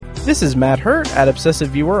This is Matt Hurt at Obsessive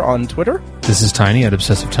Viewer on Twitter. This is Tiny at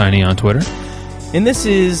Obsessive Tiny on Twitter. And this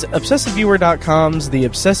is ObsessiveViewer.com's The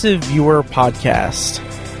Obsessive Viewer Podcast.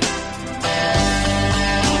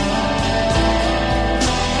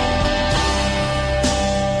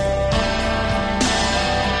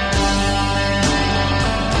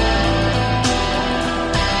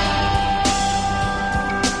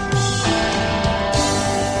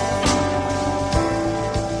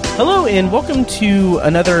 Hello and welcome to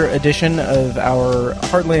another edition of our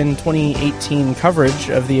Heartland 2018 coverage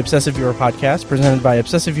of the Obsessive Viewer Podcast, presented by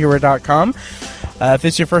ObsessiveViewer.com. If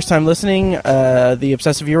it's your first time listening, the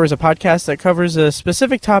Obsessive Viewer is a podcast that covers a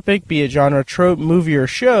specific topic, be it genre, trope, movie, or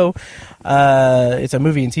show. It's a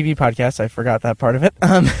movie and TV podcast. I forgot that part of it.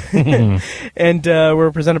 And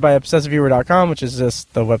we're presented by ObsessiveViewer.com, which is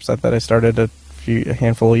just the website that I started a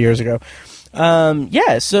handful of years ago. So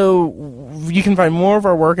you can find more of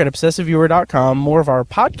our work at ObsessiveViewer.com, more of our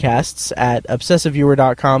podcasts at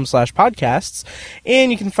ObsessiveViewer.com/podcasts,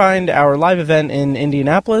 and you can find our live event in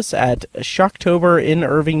Indianapolis at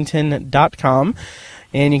ShocktoberInIrvington.com,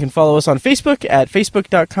 and you can follow us on Facebook at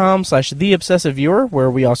Facebook.com/TheObsessiveViewer,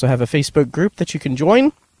 where we also have a Facebook group that you can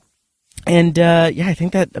join. And, I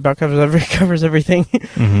think that about covers everything.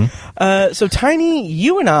 Mm-hmm. So Tiny,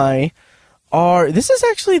 you and I this is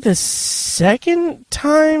actually the second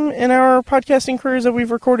time in our podcasting careers that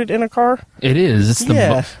we've recorded in a car. It is. It's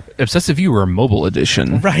the Obsessive Viewer Mobile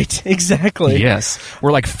Edition. Right, exactly. Yes.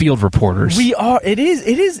 We're like field reporters. We are.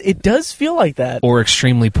 It does feel like that. Or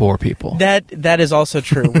extremely poor people. That is also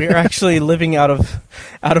true. We are actually living out of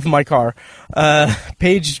my car.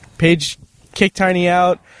 Paige kicked Tiny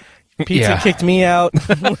out. Pizza kicked me out.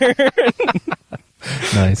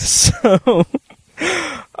 Nice. So...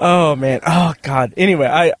 Oh, man. Oh, God. Anyway,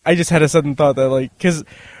 I just had a sudden thought that, because,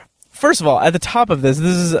 first of all, at the top of this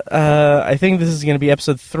is, I think this is going to be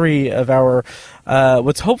episode 3 of our,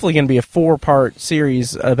 what's hopefully going to be a 4-part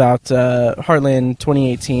series about Heartland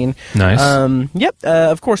 2018. Nice.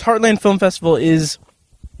 Of course, Heartland Film Festival is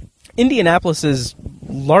Indianapolis's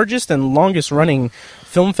largest and longest-running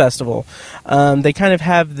film festival. They kind of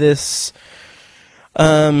have this,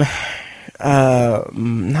 not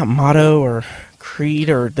motto or... creed,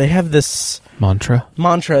 or they have this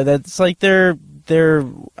mantra that's like they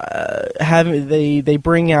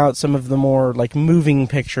bring out some of the more like moving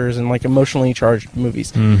pictures and like emotionally charged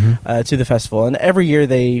movies to the festival, and every year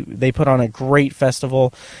they put on a great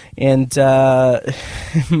festival, and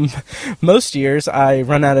most years I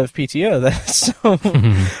run out of PTO.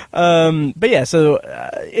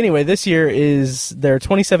 Anyway, this year is their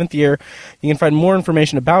 27th year. You can find more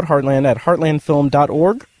information about Heartland at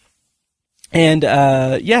heartlandfilm.org. And,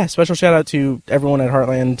 special shout out to everyone at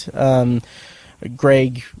Heartland.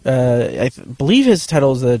 Greg, I believe his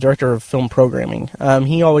title is the Director of Film Programming.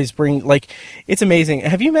 He always it's amazing.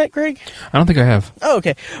 Have you met Greg? I don't think I have. Oh,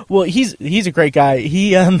 okay. Well, he's a great guy.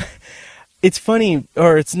 He, it's funny,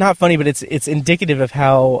 or it's not funny, but it's indicative of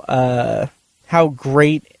how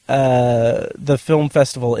great, the film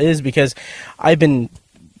festival is, because I've been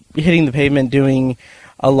hitting the pavement doing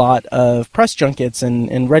a lot of press junkets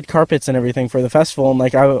and red carpets and everything for the festival, and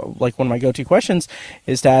one of my go-to questions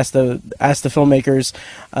is to ask the filmmakers,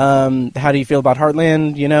 how do you feel about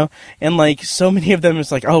Heartland, and so many of them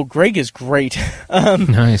is oh, Greg is great.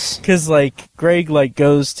 Nice, because Greg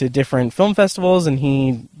goes to different film festivals and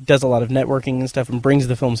he does a lot of networking and stuff and brings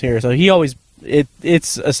the films here, so he always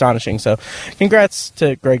it's astonishing. So congrats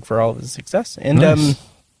to Greg for all of his success. And nice.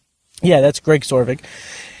 That's Greg Sorvig.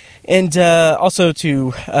 And also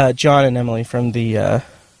to John and Emily from the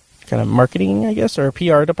kind of marketing, I guess, or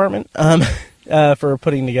PR department, for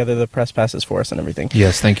putting together the press passes for us and everything.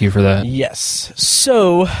 Yes, thank you for that. Yes.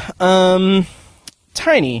 So,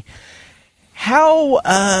 Tiny, how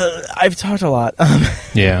I've talked a lot.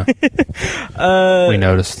 Yeah. We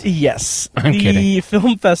noticed. Yes. I'm kidding. The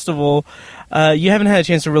film festival, you haven't had a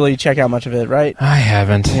chance to really check out much of it, right? I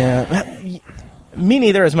haven't. Yeah. Me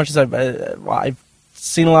neither, as much as I've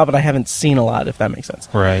seen a lot, but I haven't seen a lot, if that makes sense.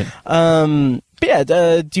 Right.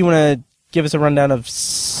 Do you want to give us a rundown of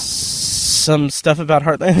some stuff about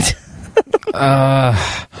Heartland?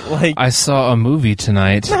 I saw a movie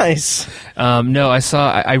tonight. Nice. No,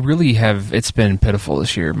 I really have, it's been pitiful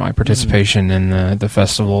this year, my participation in the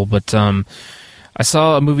festival, but I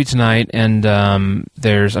saw a movie tonight, and I'm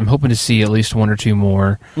hoping to see at least one or two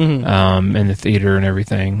more in the theater and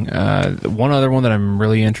everything. One other one that I'm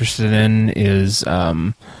really interested in is,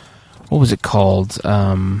 what was it called?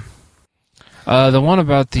 The one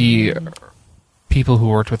about the people who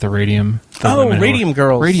worked with the Radium. Radium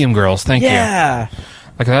Girls. Radium Girls, thank you. Yeah.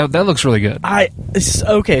 Like that looks really good.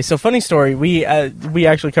 Okay, so funny story. We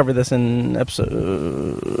actually covered this in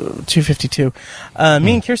episode 252.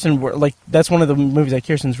 Me and Kirsten were like, that's one of the movies that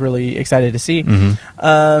Kirsten's really excited to see.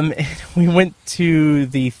 We went to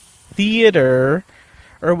the theater,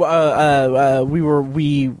 or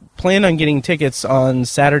we planned on getting tickets on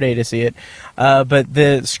Saturday to see it, but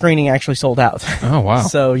the screening actually sold out. Oh wow!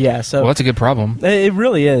 So yeah, well, that's a good problem. It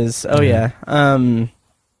really is. Oh yeah.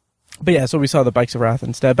 But yeah, so we saw the Bikes of Wrath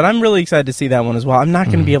instead. But I'm really excited to see that one as well. I'm not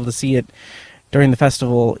going to be able to see it during the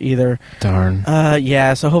festival either. Darn.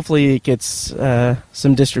 Yeah, so hopefully it gets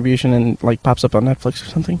some distribution and like pops up on Netflix or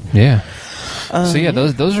something. Yeah. So yeah,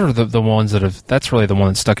 those are the ones that have. That's really the one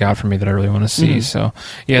that stuck out for me that I really want to see. So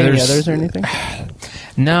yeah, Any there's others or anything?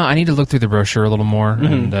 No, I need to look through the brochure a little more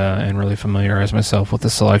and really familiarize myself with the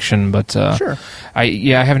selection. But sure. I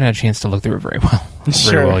haven't had a chance to look through it very well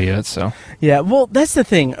yet. So yeah, well, that's the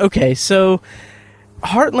thing. Okay, so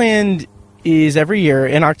Heartland is every year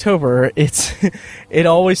in October. It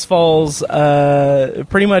always falls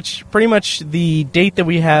pretty much the date that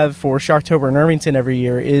we have for Shocktober in Irvington every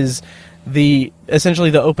year is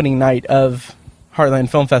essentially the opening night of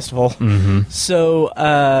Heartland Film Festival. So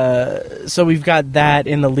we've got that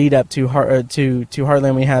in the lead up to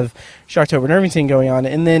Heartland. We have Shocktober in Irvington going on,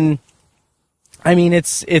 and then I mean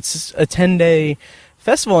it's a 10-day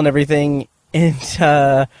festival and everything, and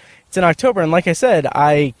it's in October. And like I said,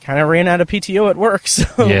 I kind of ran out of PTO at work,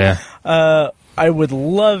 so yeah. I would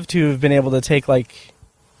love to have been able to take like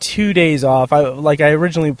 2 days off. I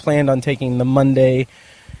originally planned on taking the Monday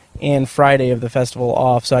and Friday of the festival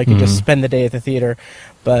off so I could just spend the day at the theater,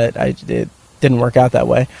 but it didn't work out that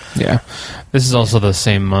way. Yeah. This is also the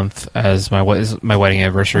same month as my wedding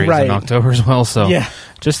anniversary is in October as well, so yeah.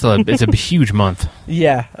 It's a huge month.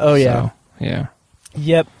 Yeah. Oh, yeah. So, yeah.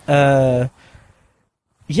 Yep.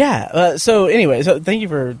 Yeah. So anyway, so thank you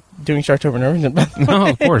for doing Shocktober in Irvington. No,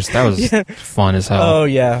 of course. That was fun as hell. Oh,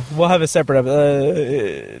 yeah. We'll have a separate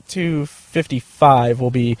 255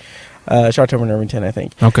 will be Shocktober in Irvington, I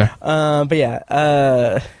think. Okay. But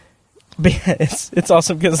yeah, it's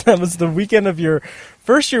awesome because that was the weekend of your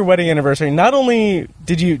first year wedding anniversary. Not only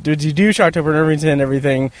did you do Shocktober in Irvington and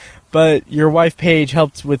everything, but your wife Paige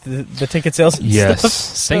helped with the ticket sales and stuff.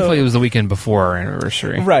 So, thankfully it was the weekend before our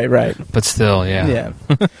anniversary. Right. But still, yeah. Yeah.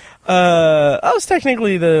 That was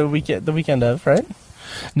technically the weekend of, right?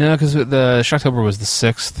 No, because the Shocktober was the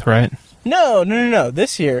 6th, right? No.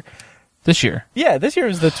 This year. This year? Yeah, this year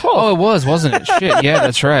was the 12th. Oh, it was, wasn't it? Shit, yeah,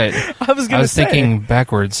 that's right. I was thinking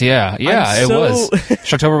backwards. Yeah, it was.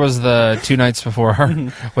 Shocktober was the 2 nights before our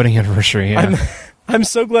wedding anniversry. Yeah. I'm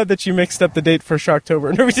so glad that you mixed up the date for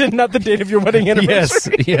Shocktober and not the date of your wedding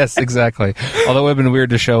anniversary. Yes, exactly. Although it would have been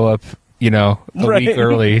weird to show up, a week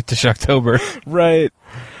early to Shocktober. Right.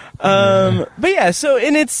 But yeah, so,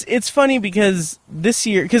 and it's funny because this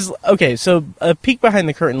year, so a peek behind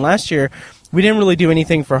the curtain, last year, we didn't really do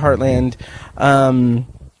anything for Heartland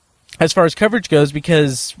as far as coverage goes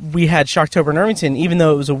because we had Shocktober in Irvington, even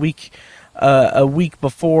though it was a week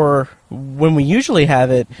before when we usually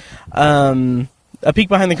have it. A peek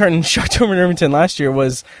behind the curtain, Shocktober in Irvington last year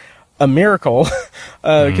was a miracle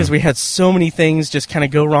because we had so many things just kind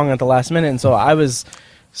of go wrong at the last minute, and so I was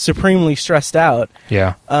supremely stressed out.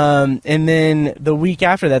 Yeah. And then the week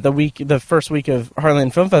after that, the first week of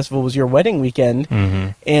Heartland Film Festival was your wedding weekend.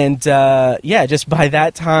 And just by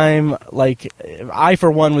that time, like I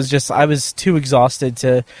for one I was too exhausted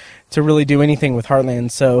to really do anything with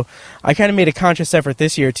Heartland. So I kind of made a conscious effort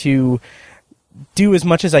this year to do as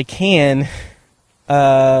much as I can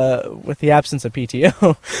with the absence of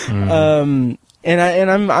PTO.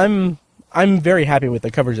 And I'm very happy with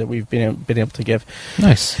the coverage that we've been able to give.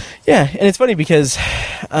 Nice. Yeah, and it's funny because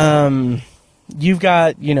you've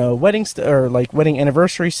got wedding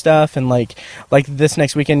anniversary stuff, and like this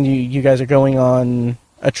next weekend you guys are going on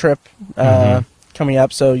a trip coming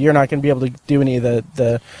up, so you're not going to be able to do any of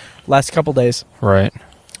the last couple days right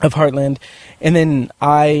of Heartland. And then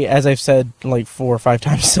I, as I've said like 4 or 5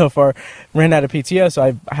 times so far, ran out of PTO, so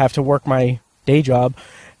I have to work my day job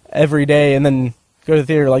every day, and then go to the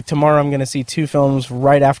theater. Like tomorrow I'm going to see 2 films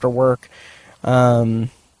right after work. And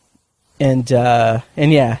then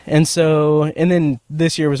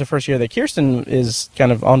this year was the first year that Kirsten is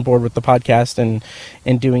kind of on board with the podcast and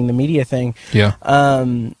doing the media thing. Yeah.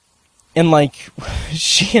 And like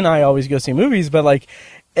she and I always go see movies, but like,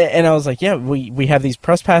 and I was like, yeah, we have these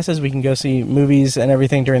press passes. We can go see movies and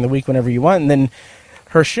everything during the week whenever you want. And then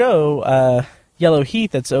her show, Yellow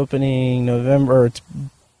Heat, that's opening it's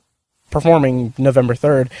performing November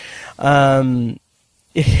 3rd.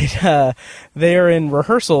 they are in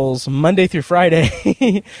rehearsals Monday through Friday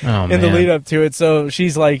in the lead up to it. So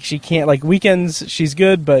she's like, she can't, like, weekends she's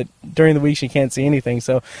good, but during the week she can't see anything.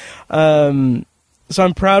 So, so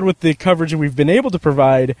I'm proud with the coverage we've been able to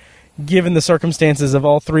provide, given the circumstances of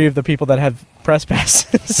all three of the people that have press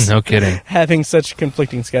passes. No kidding. Having such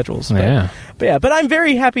conflicting schedules. Yeah. But I'm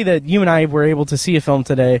very happy that you and I were able to see a film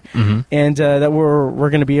today, and that we're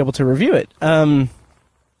going to be able to review it.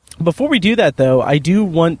 Before we do that, though, I do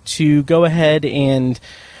want to go ahead and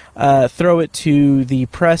throw it to the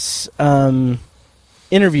press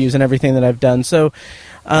interviews and everything that I've done. So,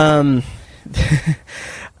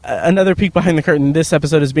 another peek behind the curtain. This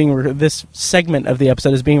episode is this segment of the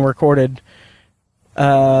episode is being recorded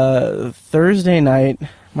Thursday night.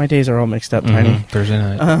 My days are all mixed up, Tiny. Thursday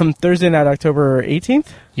night. Thursday night, October 18th.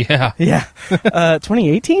 Yeah.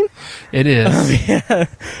 2018. It is. Yeah.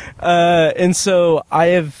 And so I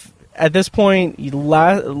have, at this point,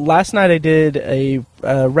 last night I did a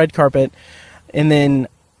red carpet, and then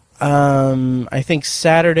I think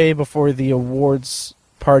Saturday before the awards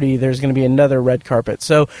party, there's going to be another red carpet.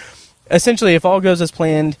 So essentially, if all goes as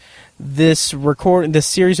planned, this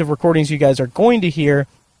series of recordings you guys are going to hear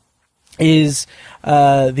is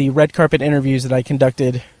the red carpet interviews that I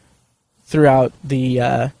conducted throughout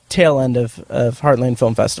the tail end of Heartland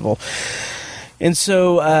Film Festival. And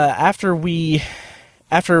so after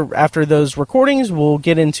those recordings, we'll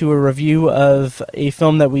get into a review of a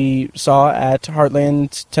film that we saw at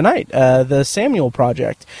Heartland tonight, The Samuel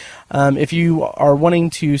Project. If you are wanting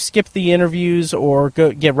to skip the interviews or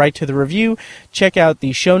get right to the review, check out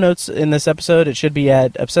the show notes in this episode. It should be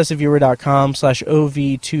at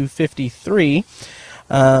obsessiveviewer.com/OV253.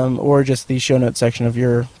 Or just the show notes section of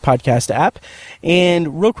your podcast app.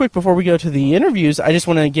 And real quick, before we go to the interviews, I just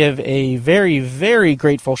want to give a very, very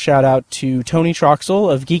grateful shout out to Tony Troxel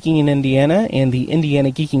of Geeking in Indiana and the Indiana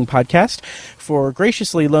Geeking Podcast for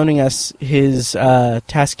graciously loaning us his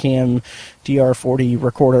Tascam DR40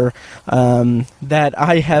 recorder that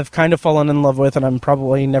I have kind of fallen in love with, and I'm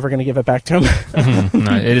probably never going to give it back to him.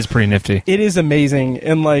 No, it is pretty nifty. It is amazing,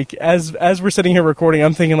 and like as we're sitting here recording,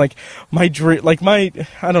 I'm thinking like my dream,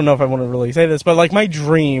 I don't know if I want to really say this, but like my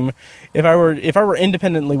dream, if I were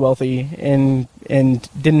independently wealthy and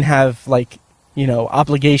didn't have like, you know,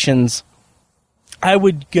 obligations, I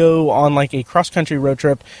would go on like a cross country road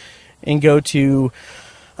trip and go to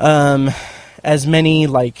as many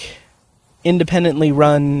like independently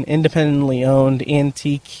run, independently owned,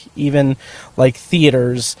 antique, even like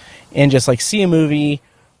theaters, and just like see a movie,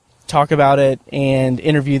 talk about it, and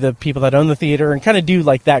interview the people that own the theater, and kind of do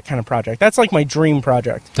like that kind of project. That's like my dream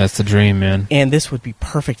project. That's the dream, man. And this would be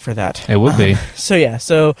perfect for that. It would be.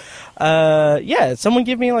 So someone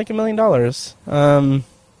give me like $1 million.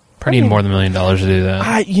 Probably need more than $1 million to do that.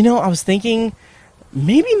 I was thinking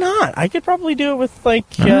maybe not. I could probably do it with like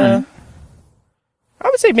right. I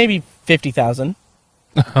would say maybe 50,000.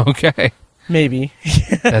 Okay. Maybe.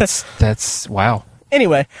 That's wow.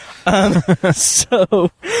 Anyway, so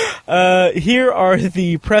here are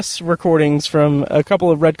the press recordings from a couple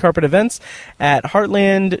of red carpet events at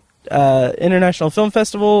Heartland International Film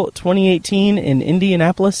Festival 2018 in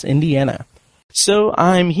Indianapolis, Indiana. So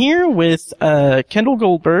I'm here with Kendall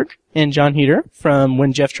Goldberg and John Heater from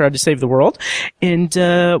When Jeff Tried to Save the World. And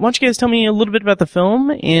why don't you guys tell me a little bit about the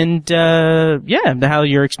film and, how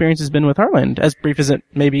your experience has been with Heartland, as brief as it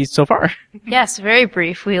may be so far. Yes, very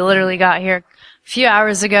brief. We literally got here a few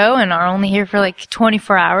hours ago and are only here for like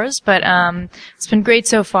 24 hours, but it's been great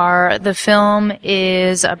so far. The film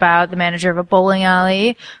is about the manager of a bowling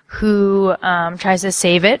alley who tries to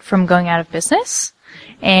save it from going out of business.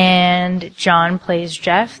 And John plays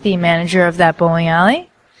Jeff, the manager of that bowling alley.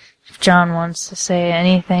 If John wants to say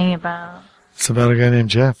anything about... It's about a guy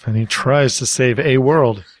named Jeff, and he tries to save a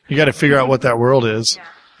world. You got to figure out what that world is.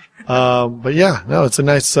 But yeah, no, it's a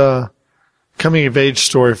nice coming-of-age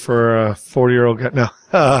story for a 40-year-old guy. No,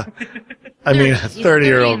 I mean a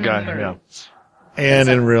 30-year-old guy. Yeah, and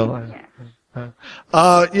in real life.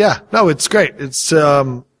 No, it's great. It's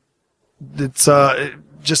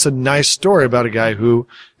just a nice story about a guy who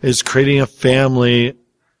is creating a family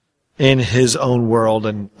in his own world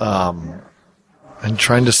and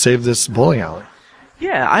trying to save this bowling alley.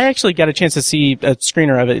 Yeah, I actually got a chance to see a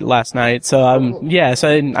screener of it last night. So, I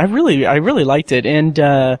really liked it.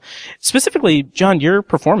 And, specifically, John, your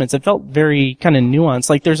performance, it felt very kind of nuanced.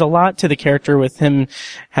 Like, there's a lot to the character with him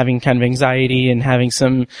having kind of anxiety and having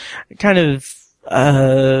some kind of,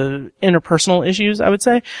 interpersonal issues, I would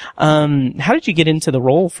say. How did you get into the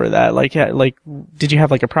role for that? Like, did you have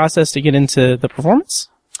like a process to get into the performance?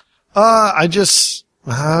 I just,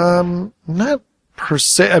 not per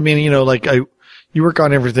se. I mean, you work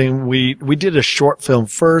on everything. We did a short film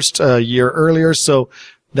first a year earlier, so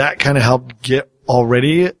that kind of helped get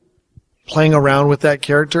already playing around with that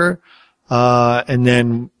character. And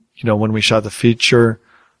then, when we shot the feature,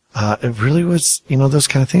 it really was, those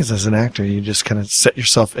kind of things. As an actor, you just kind of set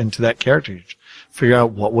yourself into that character. You figure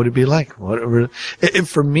out what would it be like.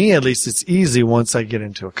 For me, at least, it's easy once I get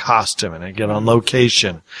into a costume and I get on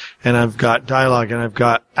location and I've got dialogue and I've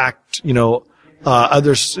got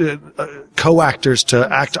others, co-actors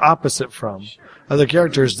to act opposite from other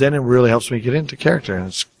characters. Then it really helps me get into character.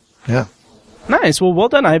 And yeah. Nice. Well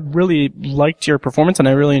done. I really liked your performance and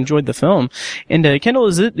I really enjoyed the film. And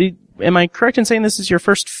Kendall, am I correct in saying this is your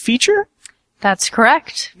first feature? That's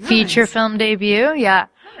correct. Nice. Feature film debut. Yeah.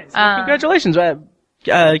 Nice. Congratulations.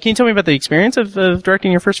 Can you tell me about the experience of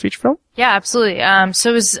directing your first feature film? Yeah, absolutely. So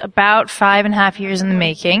it was about 5.5 years in the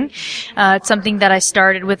making. It's something that I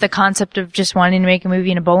started with the concept of just wanting to make a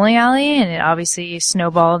movie in a bowling alley, and it obviously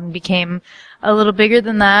snowballed and became a little bigger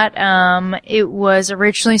than that. It was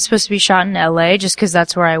originally supposed to be shot in LA just because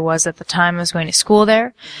that's where I was at the time. I was going to school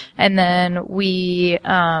there. And then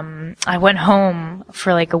I went home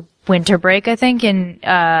for like a winter break, I think,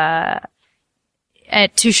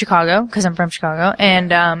 to Chicago, because I'm from Chicago,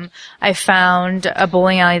 and I found a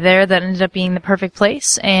bowling alley there that ended up being the perfect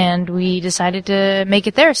place, and we decided to make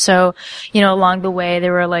it there. So, along the way,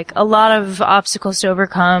 there were like a lot of obstacles to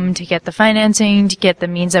overcome to get the financing, to get the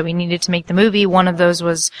means that we needed to make the movie. One of those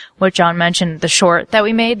was what John mentioned, the short that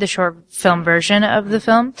we made, the short film version of the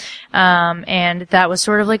film, and that was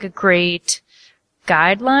sort of like a great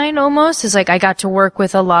guideline almost. Is like I got to work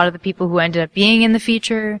with a lot of the people who ended up being in the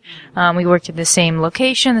feature. We worked at the same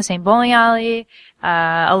location, the same bowling alley,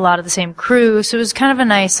 a lot of the same crew. So it was kind of a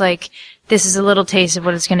nice, this is a little taste of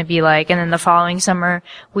what it's going to be like. And then the following summer,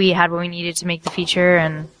 we had what we needed to make the feature,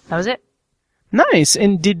 and that was it. Nice.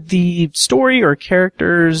 And did the story or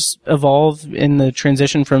characters evolve in the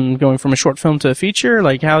transition from going from a short film to a feature?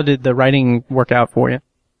 Like, how did the writing work out for you?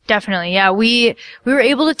 Definitely, yeah. We were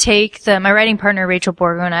able to take my writing partner, Rachel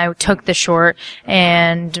Borgo, and I took the short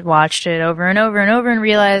and watched it over and over and over and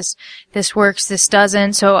realized this works, this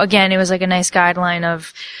doesn't. So again, it was like a nice guideline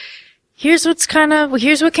of here's what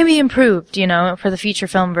can be improved, for the feature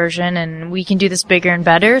film version, and we can do this bigger and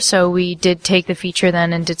better. So we did take the feature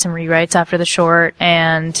then and did some rewrites after the short,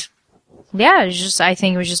 and yeah, I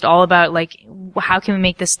think it was just all about how can we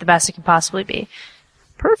make this the best it can possibly be.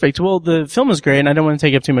 Perfect. Well, the film is great, and I don't want to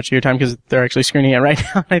take up too much of your time because they're actually screening it right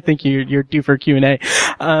now. I think you're due for a Q&A.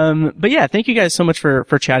 But yeah, thank you guys so much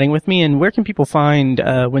for chatting with me. And where can people find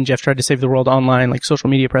When Jeff Tried to Save the World online, like social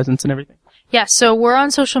media presence and everything? Yeah, so we're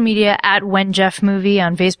on social media at When Jeff Movie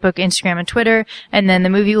on Facebook, Instagram, and Twitter. And then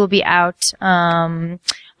the movie will be out on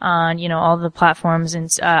all the platforms, and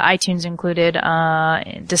iTunes included,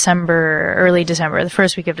 early December, the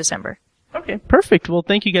first week of December. Okay, perfect. Well,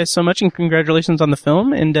 thank you guys so much, and congratulations on the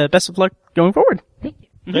film, and best of luck going forward. Thank you.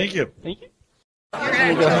 Thank you. Thank you. Let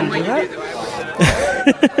me go ahead and do that.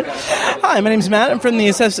 Hi, my name's Matt. I'm from the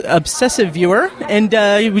Obsessive Viewer, and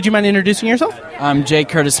would you mind introducing yourself? I'm Jake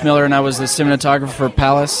Curtis Miller, and I was the cinematographer for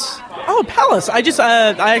Palace. Oh, Palace! I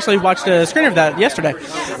actually watched a screener of that yesterday.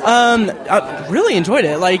 I really enjoyed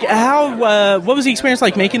it. Like, what was the experience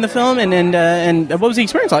like making the film, and what was the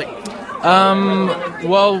experience like?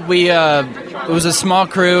 Well, it was a small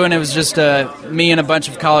crew, and it was just me and a bunch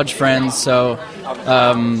of college friends. So,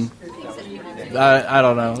 I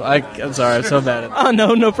don't know. I'm sorry, I'm so bad at it. Oh,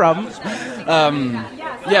 no problem.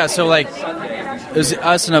 Yeah, so it was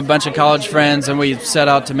us and a bunch of college friends, and we set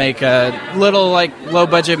out to make a little low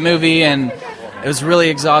budget movie, and it was really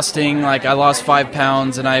exhausting. I lost 5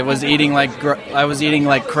 pounds, and I was eating like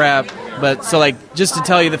crap. But just to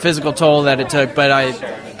tell you the physical toll that it took, but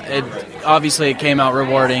obviously it came out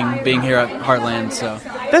rewarding being here at Heartland. So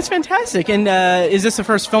that's fantastic. And is this the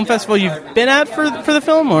first film festival you've been at for the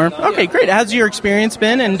film? Or okay, great. How's your experience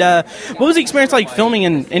been? And what was the experience like filming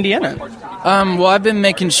in Indiana? Well, I've been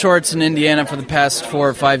making shorts in Indiana for the past 4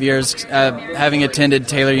 or 5 years, having attended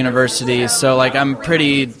Taylor University. So I'm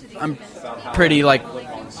pretty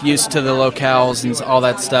used to the locales and all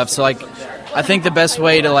that stuff. So I think the best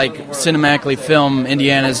way to cinematically film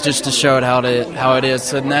Indiana is just to show it how it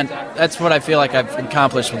is, and that's what I feel like I've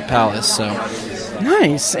accomplished with Palace. So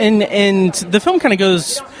nice, and the film kind of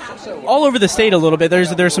goes all over the state a little bit.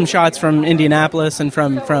 There's some shots from Indianapolis and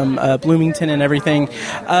from Bloomington and everything.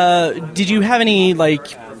 Did you have any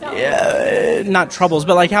not troubles,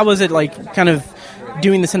 but how was it kind of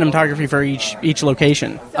doing the cinematography for each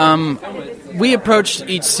location? we approached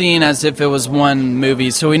each scene as if it was one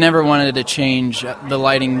movie, so we never wanted to change the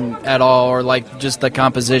lighting at all or like just the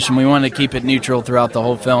composition. We wanted to keep it neutral throughout the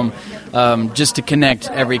whole film, just to connect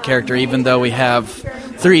every character, even though we have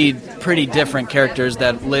 3 pretty different characters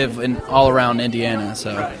that live all around Indiana.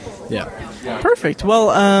 So, yeah. Perfect. Well,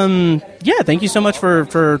 thank you so much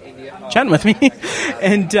for chatting with me.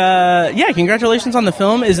 And, congratulations on the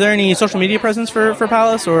film. Is there any social media presence for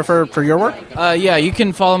Palace or for your work? You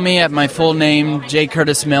can follow me at my full name, J.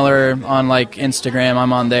 Curtis Miller, on like Instagram.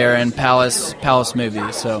 I'm on there, and Palace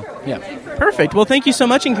Movie. So, yeah. Perfect. Well, thank you so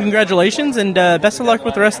much, and congratulations, and best of luck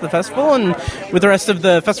with the rest of the festival and with the rest of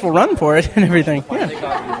the festival run for it and everything.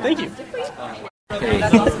 Yeah. Thank you.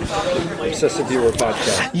 Obsessive Viewer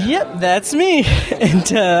Podcast. Yep, that's me. And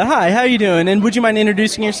hi, how you doing? And would you mind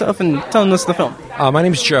introducing yourself and telling us the film? My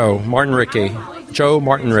name's Joe Martin Rickey,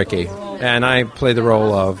 and I play the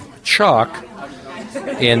role of Chuck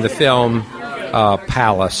in the film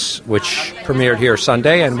Palace, which premiered here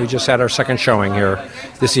Sunday, and we just had our second showing here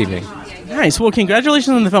this evening. Nice. Well,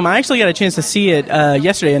 congratulations on the film. I actually got a chance to see it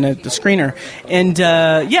yesterday in the screener. And,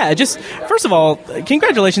 just, first of all,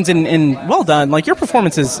 congratulations and well done. Like, your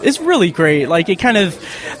performance is really great. Like, it kind of,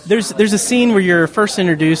 there's a scene where you're first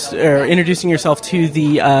introducing yourself to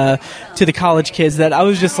the college kids that I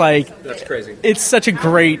was just like, that's crazy. It's such a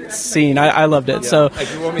great scene. I loved it. Yeah. So,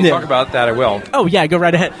 if you want me to talk about that, I will. Oh, yeah, go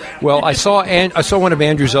right ahead. Well, I saw one of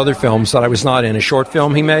Andrew's other films that I was not in, a short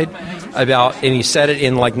film he made and he said it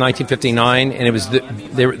in like 1959. And it was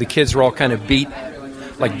the kids were all kind of beat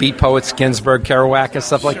poets, Ginsberg, Kerouac, and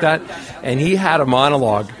stuff like that. And he had a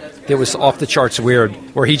monologue that was off the charts weird,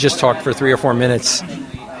 where he just talked for 3 or 4 minutes.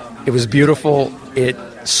 It was beautiful. It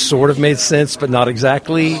sort of made sense, but not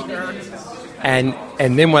exactly. And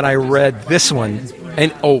then when I read this one,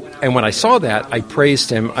 and when I saw that, I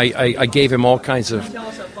praised him. I gave him all kinds of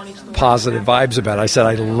positive vibes about it. I said,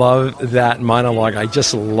 I love that monologue. I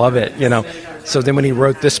just love it, So then when he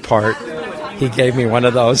wrote this part, he gave me one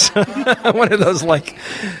of those like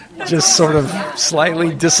just sort of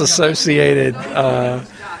slightly disassociated,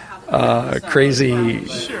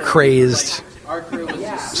 crazed,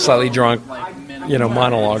 slightly drunk,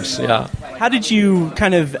 monologues. Yeah. How did you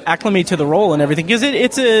kind of acclimate to the role and everything? Because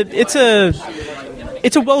it's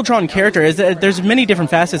a well-drawn character. There's many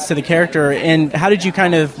different facets to the character, and how did you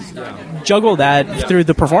kind of juggle that through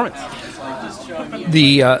the performance?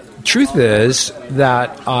 The truth is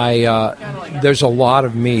that there's a lot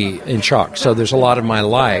of me in Chuck, so there's a lot of my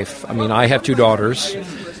life. I mean, I have 2 daughters.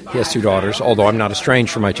 He has 2 daughters, although I'm not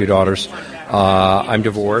estranged from my 2 daughters. I'm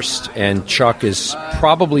divorced, and Chuck is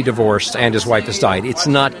probably divorced, and his wife has died. It's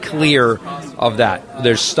not clear of that.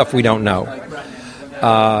 There's stuff we don't know.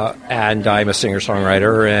 And I'm a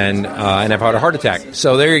singer-songwriter, and I've had a heart attack.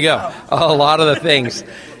 So there you go. A lot of the things.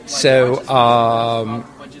 So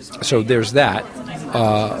there's that.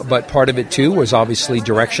 But part of it too was obviously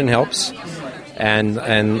direction helps, and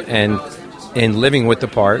living with the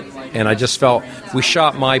part. And I just felt we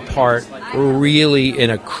shot my part really in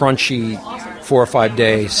a crunchy 4 or 5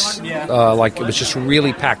 days. Like it was just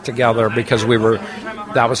really packed together because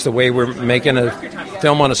that was the way we're making a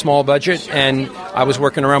film on a small budget, and I was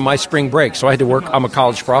working around my spring break. So I had to work. I'm a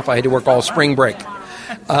college prof. I had to work all spring break.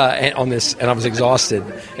 On this, and I was exhausted.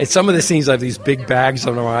 And some of the scenes, I have these big bags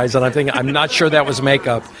under my eyes, and I'm not sure that was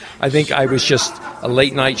makeup. I think I was just a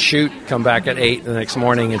late night shoot, come back at 8 the next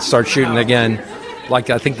morning and start shooting again. Like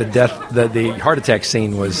I think the heart attack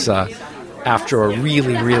scene was after a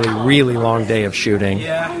really, really, really long day of shooting.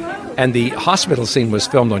 And the hospital scene was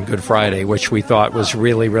filmed on Good Friday, which we thought was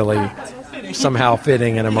really, really somehow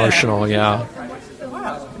fitting and emotional. Yeah.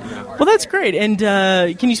 Well, that's great. And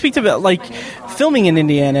can you speak to like filming in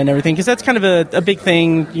Indiana and everything? Because that's kind of a big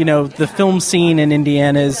thing. The film scene in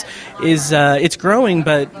Indiana is it's growing,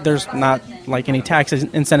 but there's not like any tax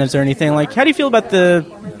incentives or anything. Like, how do you feel about the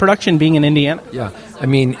production being in Indiana? Yeah, I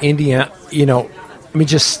mean, Indiana. Let me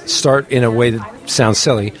just start in a way that sounds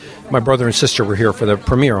silly. My brother and sister were here for the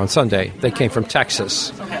premiere on Sunday. They came from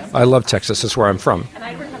Texas. I love Texas. That's where I'm from.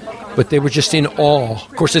 But they were just in awe.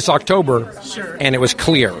 Of course, it's October, and it was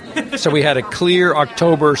clear. So we had a clear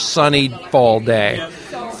October, sunny fall day,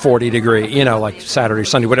 40 degree, like Saturday,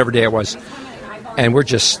 Sunday, whatever day it was. And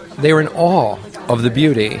they were in awe of the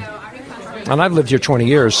beauty. And I've lived here 20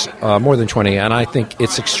 years, more than 20, and I think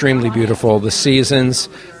it's extremely beautiful. The seasons,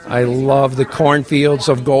 I love the cornfields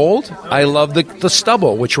of gold. I love the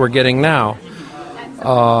stubble, which we're getting now.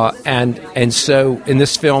 And so in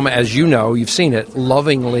this film, as you know, you've seen it,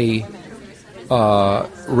 lovingly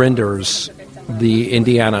renders the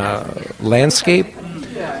Indiana landscape,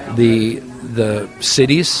 the the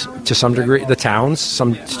cities to some degree, the towns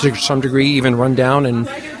to some degree even run down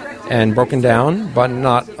and broken down,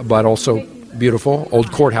 but also beautiful old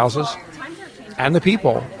courthouses, and the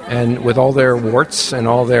people, and with all their warts and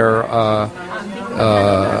all their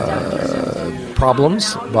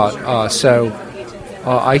problems. But I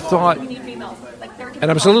thought, and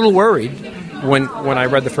I was a little worried when I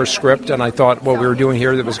read the first script, and I thought what we were doing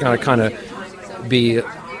here that was going to kind of be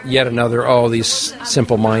yet another, these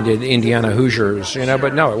simple-minded Indiana Hoosiers,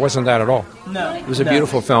 but no, it wasn't that at all. No. It was a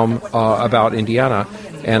beautiful film about Indiana,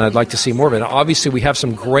 and I'd like to see more of it. Obviously, we have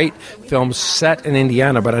some great films set in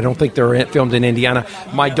Indiana, but I don't think they're filmed in Indiana.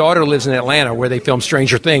 My daughter lives in Atlanta, where they filmed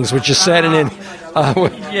Stranger Things, which is set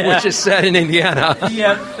which is set in Indiana.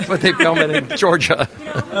 Yep. But they film it in Georgia.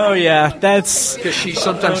 Oh yeah, that's because she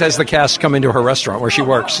sometimes has the cast come into her restaurant where she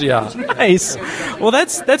works. Yeah. Nice. Well,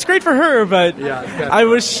 that's great for her, but I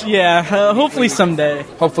wish, hopefully someday.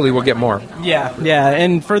 Hopefully we'll get more. Yeah.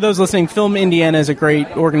 And for those listening, Film Indiana is a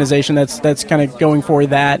great organization that's kind of going for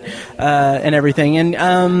that and everything. And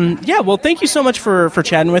well, thank you so much for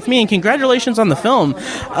chatting with me, and congratulations on the film.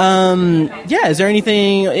 Is there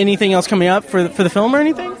anything else coming up for the film or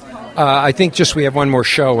anything? I think just we have one more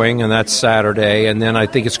showing, and that's Saturday, and then I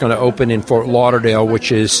think it's going to open in Fort Lauderdale,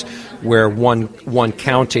 which is where one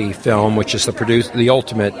county film, which is the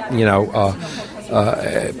ultimate,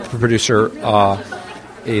 producer,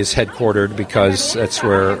 is headquartered, because that's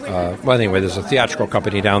where. There's a theatrical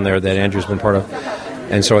company down there that Andrew's been part of,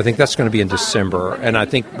 and so I think that's going to be in December, and I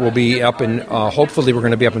think we'll be up in. Hopefully, we're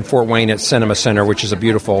going to be up in Fort Wayne at Cinema Center, which is a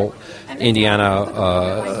beautiful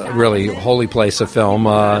Indiana, really holy place of film.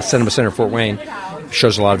 Cinema Center, Fort Wayne,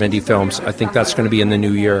 shows a lot of indie films. I think that's going to be in the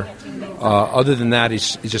new year. Other than that,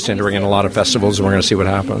 he's just entering in a lot of festivals, and we're going to see what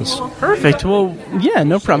happens. Perfect. Well, yeah,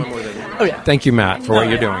 no problem. Oh, yeah. Thank you, Matt, for what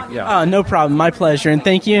you're doing. Yeah. No problem. My pleasure. And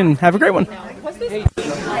thank you, and have a great one.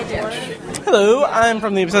 Hello, I'm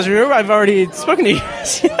from the Obsessor Group. I've already spoken to you.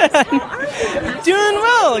 Doing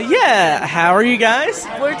well, yeah. How are you guys?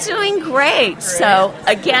 We're doing great. So,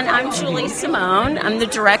 again, I'm Julie Simone. I'm the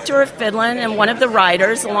director of Fiddlin and one of the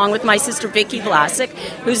writers, along with my sister Vicki Vlasic,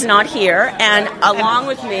 who's not here, and along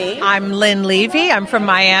with me, I'm Lynn Levy. I'm from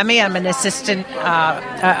Miami. I'm an an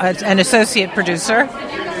associate producer.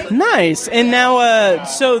 Nice. And now,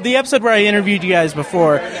 so the episode where I interviewed you guys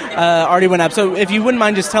before already went up. So if you wouldn't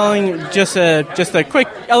mind just telling just a quick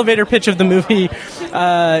elevator pitch of the movie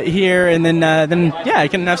here, and then I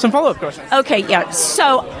can have some follow-up questions. Okay, yeah.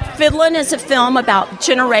 So Fiddlin is a film about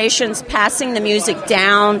generations passing the music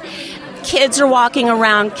down. Kids are walking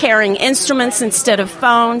around carrying instruments instead of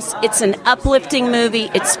phones. It's an uplifting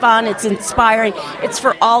movie. It's fun. It's inspiring. It's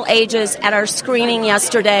for all ages. At our screening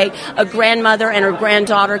yesterday, a grandmother and her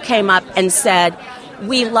granddaughter came up and said,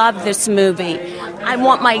 "We love this movie. I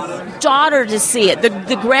want my daughter to see it."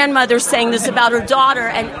 The grandmother saying this about her daughter,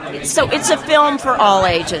 and so it's a film for all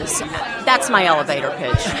ages. That's my elevator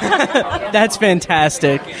pitch. That's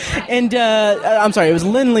fantastic. And I'm sorry, it was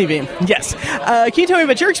Lynn Levy. Yes. Can you tell me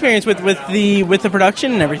about your experience with the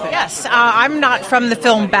production and everything? Yes, I'm not from the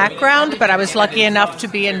film background, but I was lucky enough to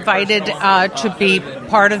be invited to be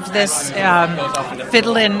part of this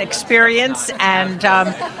Fiddlin experience, and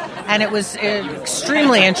it was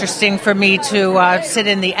extremely interesting for me to sit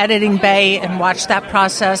in the editing bay and watch that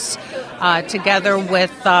process together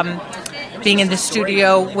with being in the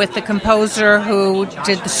studio with the composer who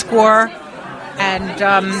did the score. And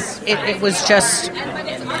it was just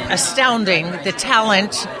astounding, the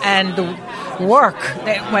talent and the work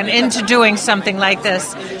that went into doing something like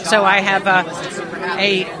this. So I have a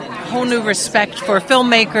whole new respect for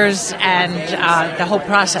filmmakers and the whole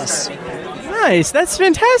process. Nice, that's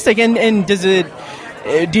fantastic. And does it?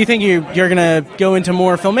 Do you think you're gonna go into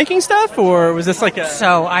more filmmaking stuff, or was this like a?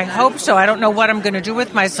 So I hope so. I don't know what I'm going to do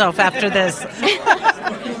with myself after this.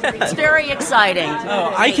 It's very exciting.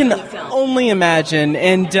 Oh, I can only imagine,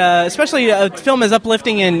 and especially a film as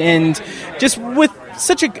uplifting and just with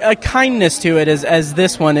such a kindness to it as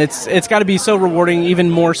this one. It's got to be so rewarding, even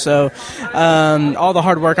more so. All the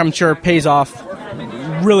hard work, I'm sure, pays off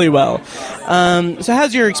really well. So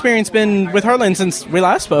how's your experience been with Heartland since we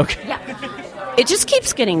last spoke? Yeah. It just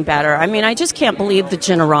keeps getting better. I mean, I just can't believe the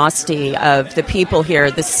generosity of the people here.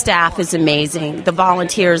 The staff is amazing. The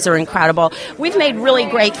volunteers are incredible. We've made really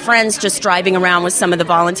great friends just driving around with some of the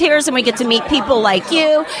volunteers, and we get to meet people like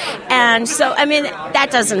you. And so, I mean, that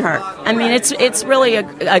doesn't hurt. I mean, it's really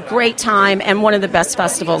a great time and one of the best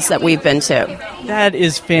festivals that we've been to. That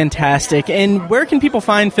is fantastic. And where can people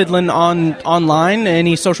find Fiddlin online?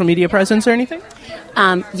 Any social media presence or anything?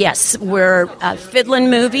 Yes, we're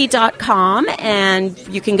fiddlinmovie.com, and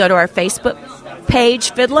you can go to our Facebook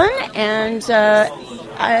page Fiddlin, and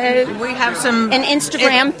we have some an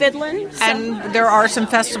Instagram Fiddlin. And there are some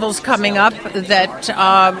festivals coming up that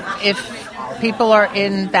if people are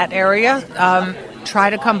in that area,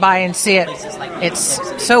 try to come by and see it. It's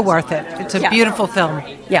so worth it. It's a beautiful film.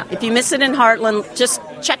 Yeah, if you miss it in Heartland, just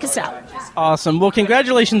check us out. Awesome. Well,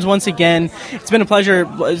 congratulations once again. It's been a pleasure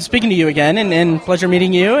speaking to you again, and pleasure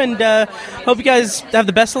meeting you. And hope you guys have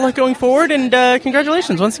the best of luck going forward. And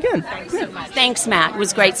congratulations once again. Thanks, Matt. It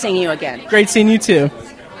was great seeing you again. Great seeing you too.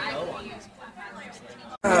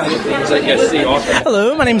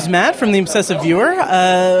 Hello, my name's Matt from The Obsessive Viewer.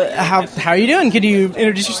 How are you doing? Could you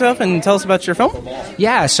introduce yourself and tell us about your film?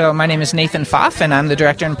 Yeah, so my name is Nathan Pfaff, and I'm the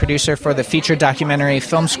director and producer for the feature documentary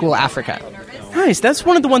Film School Africa. Nice. That's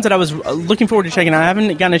one of the ones that I was looking forward to checking out. I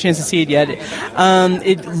haven't gotten a chance to see it yet.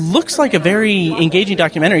 It looks like a very engaging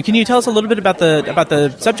documentary. Can you tell us a little bit about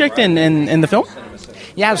the subject and the film?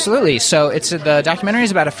 Yeah, absolutely. So the documentary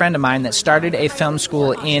is about a friend of mine that started a film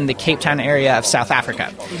school in the Cape Town area of South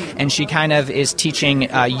Africa. And she kind of is teaching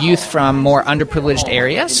youth from more underprivileged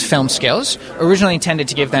areas film skills, originally intended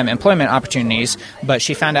to give them employment opportunities, but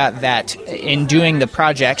she found out that in doing the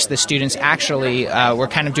projects, the students actually were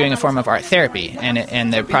kind of doing a form of art therapy,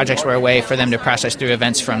 and the projects were a way for them to process through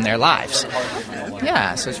events from their lives.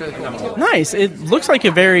 Yeah, so it's really cool. Nice. It looks like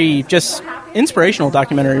a very just inspirational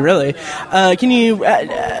documentary, really. Can you?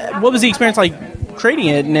 What was the experience like creating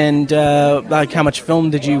it, and like how much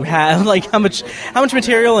film did you have? Like how much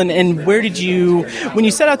material, and where did you? When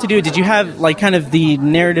you set out to do it, did you have like kind of the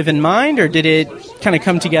narrative in mind, or did it kind of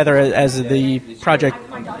come together as the project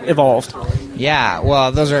evolved? Yeah,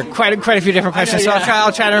 well, those are quite a few different questions, so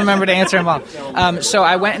I'll try to remember to answer them all. So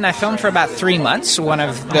I went and I filmed for about 3 months, one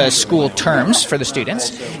of the school terms for the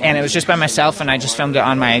students, and it was just by myself, and I just filmed it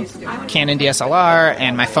on my Canon DSLR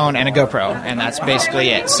and my phone and a GoPro, and that's basically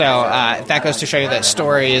it. So that goes to show you that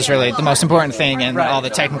story is really the most important thing, and all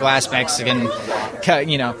the technical aspects can,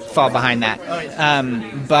 fall behind that.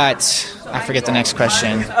 But I forget the next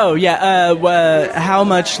question. Oh, yeah. How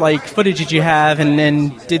much like footage did you have, and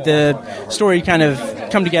then did the story kind of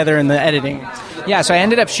come together in the editing? Yeah, so I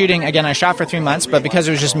ended up shooting, again, I shot for 3 months, but because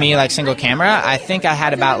it was just me, like single camera, I think I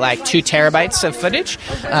had about like 2 terabytes of footage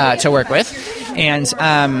to work with. And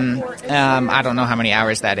I don't know how many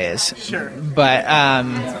hours that is. Sure. But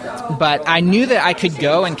I knew that I could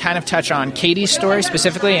go and kind of touch on Katie's story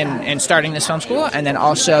specifically in starting this film school, and then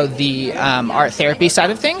also the art therapy side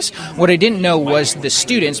of things. What I didn't know was the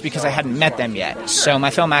students, because I hadn't met them yet. So my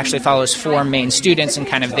film actually follows 4 main students and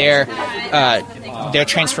kind of their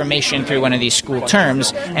transformation through one of these school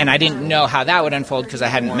terms, and I didn't know how that would unfold because I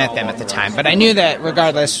hadn't met them at the time. But I knew that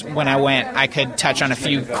regardless, when I went, I could touch on a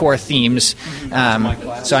few core themes,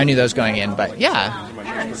 so I knew those going in. But yeah.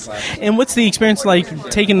 And what's the experience like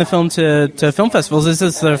taking the film to film festivals? Is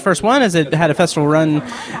this the first one? Has it had a festival run?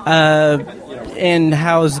 And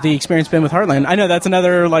how's the experience been with Heartland? I know that's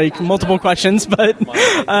another like multiple questions, but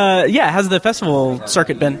how's the festival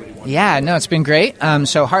circuit been? Yeah, no, it's been great.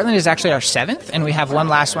 So Heartland is actually our 7th, and we have one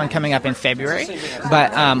last one coming up in February.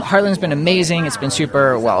 But Heartland's been amazing. It's been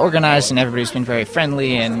super well organized, and everybody's been very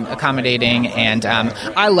friendly and accommodating. And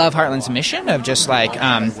I love Heartland's mission of just like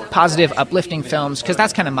positive, uplifting films, because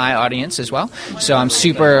that's kind of my audience as well. So I'm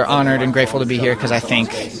super honored and grateful to be here because I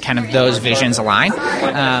think kind of those visions align.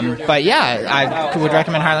 But yeah, I would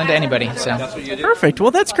recommend Heartland to anybody. So perfect.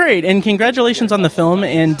 Well, that's great, and congratulations on the film.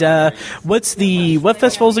 And what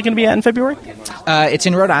festival is it going to be at in February? It's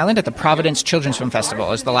in Rhode Island at the Providence Children's Film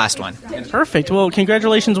Festival is the last one. Perfect. Well,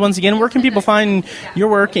 congratulations once again. Where can people find your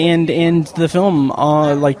work and the film,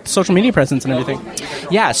 like social media presence and everything?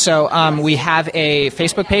 Yeah, so we have a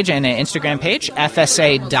Facebook page and an Instagram page.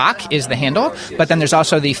 FSA Doc is the handle, but then there's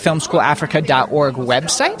also the filmschoolafrica.org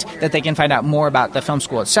website that they can find out more about the film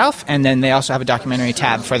school itself, and then they also have a documentary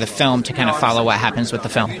tab for the film to kind of follow what happens with the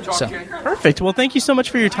film. So perfect. Well, thank you so much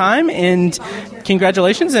for your time, and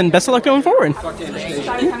congratulations, and best of luck going forward.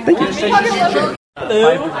 Thank you.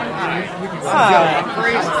 Hello. Hi.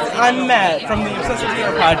 I'm Matt from the Obsessive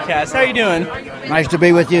Viewer podcast. How are you doing? Nice to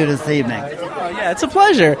be with you this evening. Oh, yeah, it's a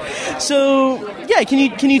pleasure. So, yeah,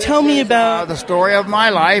 can you tell me about the story of my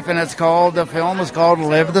life? And the film is called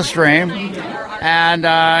Live the Stream, and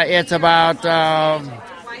it's about.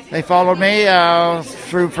 They followed me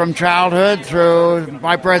from childhood through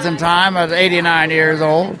my present time. I was 89 years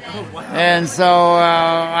old. And so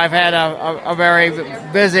I've had a very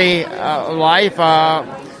busy life.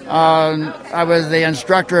 I was the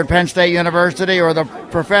instructor at Penn State University, or the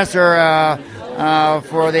professor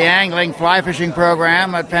for the angling fly fishing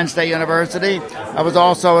program at Penn State University. I was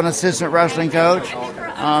also an assistant wrestling coach.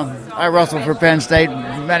 I wrestled for Penn State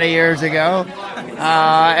many years ago.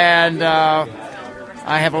 and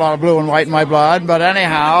I have a lot of blue and white in my blood. But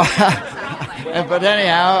anyhow,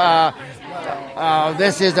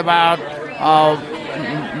 this is about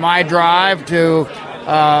my drive to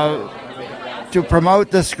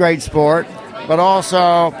promote this great sport, but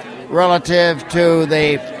also relative to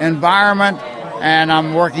the environment. And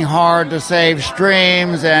I'm working hard to save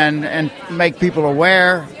streams and make people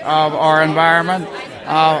aware of our environment.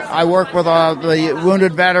 I work with the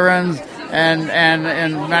wounded veterans and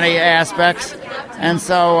in many aspects. And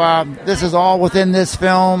so this is all within this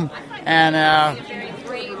film, and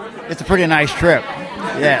it's a pretty nice trip.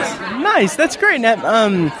 Yes. Nice. That's great.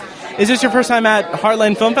 Now, is this your first time at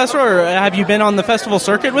Heartland Film Festival, or have you been on the festival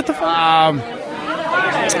circuit with the film? I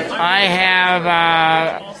have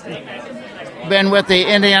been with the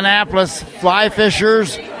Indianapolis Fly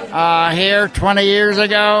Fishers here 20 years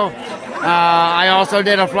ago. I also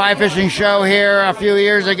did a fly fishing show here a few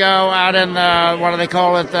years ago out in what do they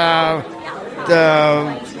call it? The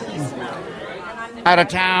out of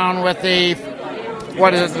town with the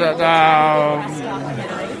what is it? Shot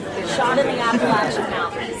in the Appalachian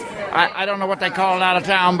Mountains. I don't know what they call it out of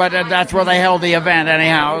town, but that's where they held the event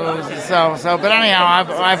anyhow. But anyhow,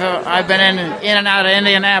 I've been in and out of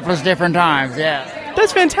Indianapolis different times. Yeah,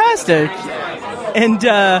 that's fantastic. And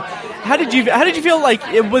how did you feel? Like,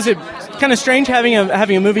 was it kind of strange having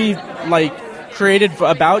a movie like created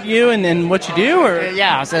about you and what you do? Or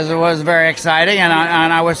yes, it was very exciting, and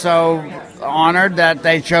I was so honored that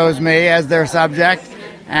they chose me as their subject,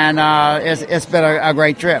 and it's been a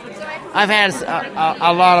great trip. I've had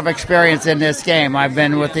a lot of experience in this game. I've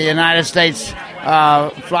been with the United States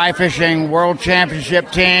Fly Fishing World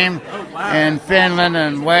Championship team in Finland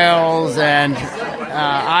and Wales and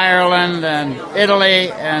Ireland and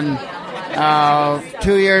Italy, and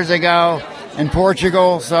 2 years ago in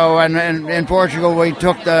Portugal. So in Portugal we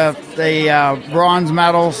took the bronze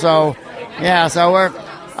medal. So yeah, so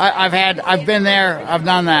I've been there. I've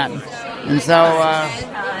done that, and so.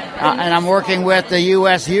 And I'm working with the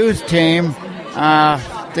U.S. youth team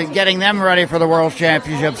to getting them ready for the World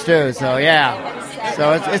Championships too. So yeah,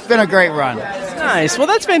 so it's been a great run. Nice. Well,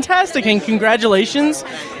 that's fantastic, and congratulations,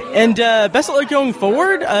 and best of luck going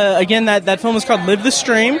forward. Again, that film is called Live the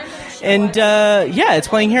Stream, and yeah, it's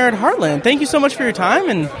playing here at Heartland. Thank you so much for your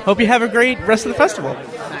time, and hope you have a great rest of the festival.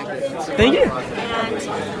 Thank you.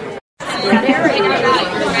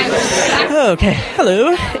 Okay,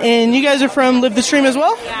 hello. And you guys are from Live the Stream as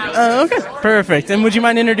well? Yeah. Okay, perfect. And would you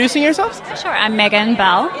mind introducing yourselves? Sure, I'm Megan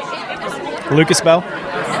Bell. Lucas Bell.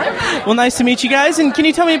 Well, nice to meet you guys. And can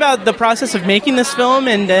you tell me about the process of making this film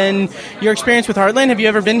and then your experience with Heartland? Have you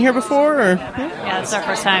ever been here before? Or? Yeah, it's our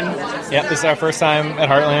first time. Yeah, this is our first time at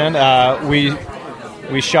Heartland.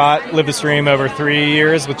 We shot Live the Stream over 3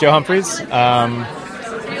 years with Joe Humphreys.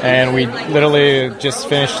 And we literally just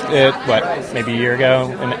finished it, maybe a year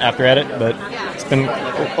ago and after edit, but it's been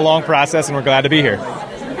a long process, and we're glad to be here.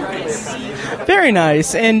 Very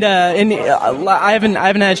nice, and I haven't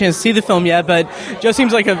had a chance to see the film yet, but Joe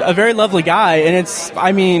seems like a very lovely guy, and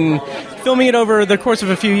filming it over the course of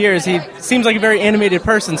a few years, he seems like a very animated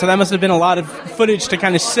person, so that must have been a lot of footage to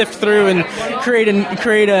kind of sift through and create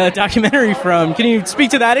a documentary from. Can you speak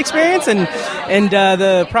to that experience and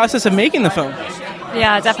the process of making the film?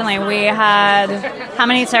 Yeah, definitely. We had how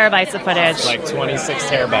many terabytes of footage? Like 26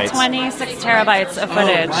 terabytes. 26 terabytes of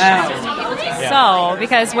footage. Oh, wow. Yeah. So,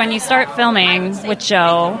 because when you start filming with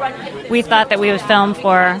Joe, we thought that we would film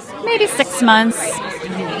for maybe 6 months,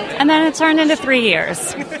 and then it turned into 3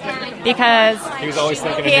 years. Because he was always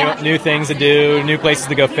thinking of new things to do, new places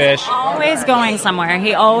to go fish. Always going somewhere.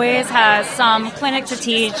 He always has some clinic to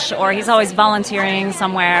teach, or he's always volunteering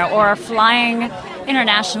somewhere, or flying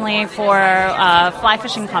internationally for fly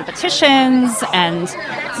fishing competitions, and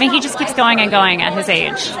he just keeps going and going at his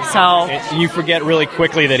age. So you forget really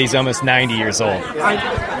quickly that he's almost 90 years old.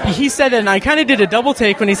 He said it, and I kind of did a double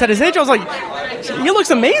take when he said his age. I was like, he looks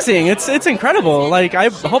amazing. It's incredible. Like, I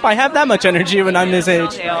hope I have that much energy when I'm his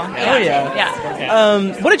age. Oh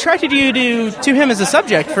yeah. What attracted you to him as a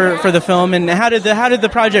subject for the film, and how did the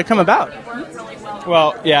project come about?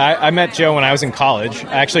 Well, yeah, I met Joe when I was in college.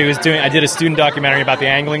 I did a student documentary about the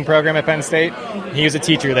angling program at Penn State. He was a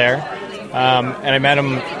teacher there, and I met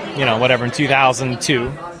him, in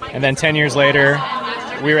 2002. And then 10 years later,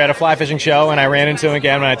 we were at a fly fishing show, and I ran into him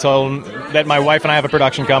again when I told him that my wife and I have a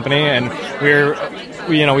production company, and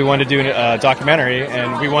we wanted to do a documentary,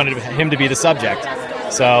 and we wanted him to be the subject.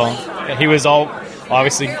 So he was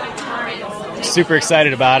obviously super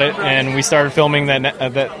excited about it, and we started filming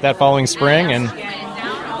that following spring, and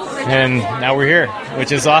now we're here,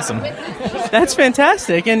 which is awesome. That's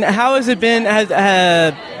fantastic. And how has it been?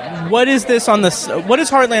 what is this on the? What is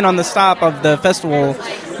Heartland on the stop of the festival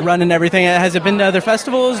run and everything? Has it been to other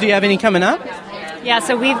festivals? Do you have any coming up? Yeah,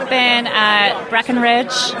 so we've been at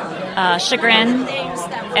Breckenridge, Chagrin,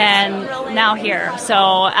 and now here. So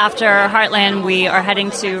after Heartland, we are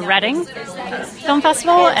heading to Reading Film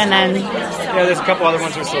Festival, and then... Yeah, there's a couple other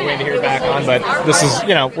ones we're still waiting to hear back on, but this is,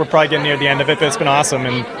 we're probably getting near the end of it, but it's been awesome,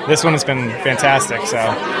 and this one has been fantastic, so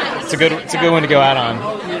it's a good one to go out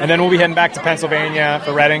on. And then we'll be heading back to Pennsylvania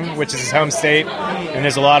for Reading, which is his home state, and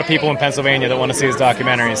there's a lot of people in Pennsylvania that want to see his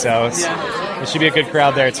documentary, so it should be a good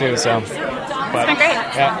crowd there too, so... It's been great.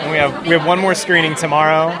 Yeah, and we have one more screening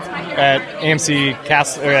tomorrow at AMC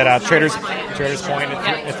Castle, or at Traders Point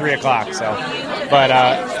at 3:00. So, but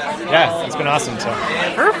yeah, it's been awesome. So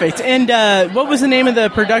perfect. And what was the name of the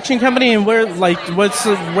production company, and where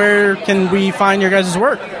can we find your guys'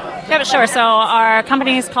 work? Yeah, but sure. So our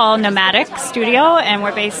company is called Nomadic Studio, and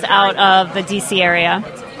we're based out of the DC area.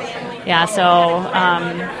 Yeah,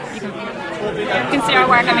 so. You can see our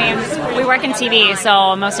work. I mean, we work in TV,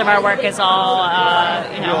 so most of our work is all, a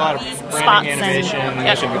lot of spots branding, animation, and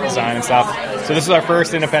motion design and stuff. So this is our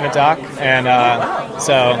first independent doc, and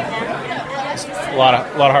so it's a lot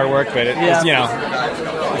of hard work, but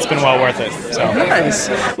it's been well worth it. So nice.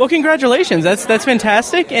 Well, congratulations. That's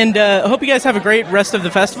fantastic, and I hope you guys have a great rest of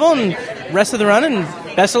the festival and rest of the run, and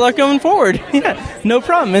best of luck going forward. Yeah, no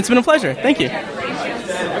problem. It's been a pleasure. Thank you.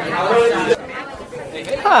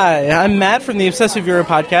 Hi, I'm Matt from the Obsessive Viewer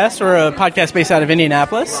podcast, or a podcast based out of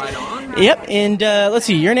Indianapolis. Yep, and let's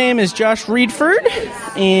see, your name is Josh Reedford,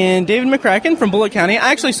 and David McCracken from Bullitt County.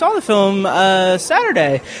 I actually saw the film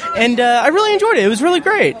Saturday, and I really enjoyed it. It was really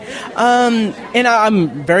great. And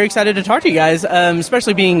I'm very excited to talk to you guys,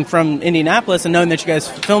 especially being from Indianapolis and knowing that you guys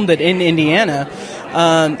filmed it in Indiana,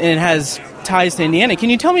 and it has ties to Indiana. Can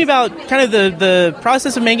you tell me about kind of the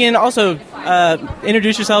process of making it? Also,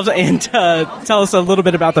 introduce yourselves and tell us a little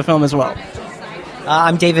bit about the film as well.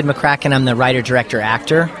 I'm David McCracken. I'm the writer, director,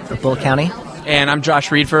 actor of Bullitt County. And I'm Josh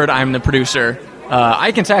Reedford. I'm the producer.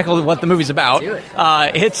 I can tackle what the movie's about.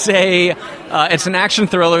 It's an action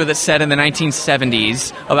thriller that's set in the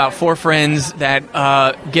 1970s about four friends that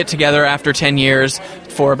get together after 10 years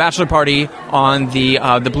for a bachelor party on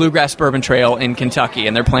the Bluegrass Bourbon Trail in Kentucky,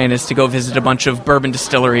 and their plan is to go visit a bunch of bourbon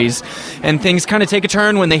distilleries. And things kind of take a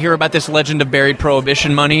turn when they hear about this legend of buried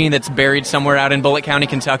Prohibition money that's buried somewhere out in Bullitt County,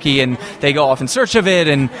 Kentucky, and they go off in search of it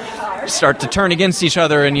and start to turn against each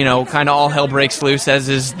other, and kind of all hell breaks loose, as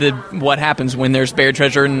is what happens when there's buried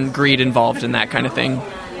treasure and greed involved and that kind of thing.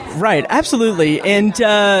 Right, absolutely. And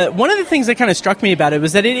one of the things that kind of struck me about it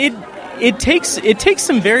was that it takes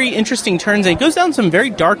some very interesting turns, and it goes down some very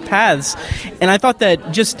dark paths. And I thought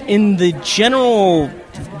that just in the general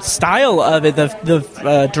style of it,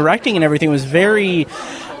 the directing and everything was very...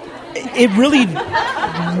 It really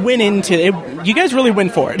went into it. You guys really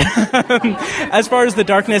went for it. As far as the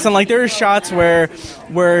darkness, and there are shots where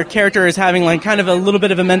character is having kind of a little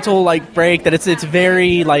bit of a mental break, that it's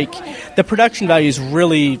very the production value is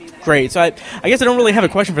really great. So I guess I don't really have a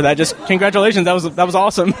question for that. Just congratulations. That was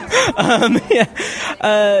awesome.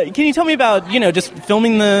 Yeah. Can you tell me about just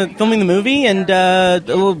filming the movie and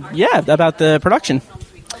about the production?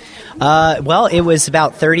 Well, it was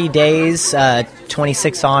about 30 days,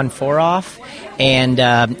 26 on, 4 off, and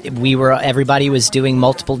everybody was doing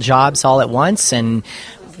multiple jobs all at once and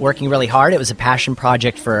working really hard. It was a passion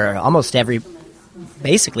project for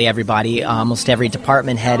basically everybody, almost every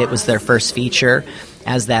department head. It was their first feature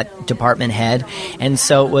as that department head, and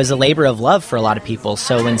so it was a labor of love for a lot of people.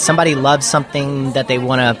 So when somebody loves something that they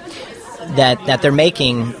want that they're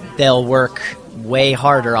making, they'll work way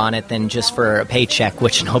harder on it than just for a paycheck,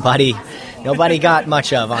 which nobody got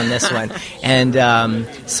much of on this one. And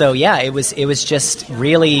so yeah, it was just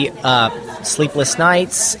really sleepless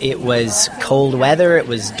nights. It was cold weather. It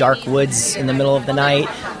was dark woods in the middle of the night.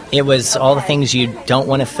 It was all the things you don't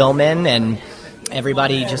want to film in, and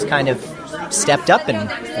everybody just kind of stepped up and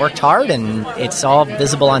worked hard, and it's all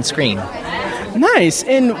visible on screen. Nice.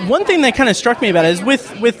 And one thing that kind of struck me about it is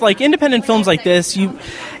with independent films like this,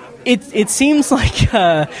 It seems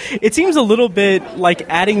a little bit like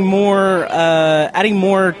adding more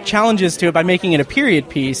challenges to it by making it a period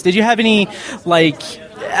piece. Did you have any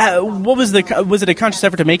was it a conscious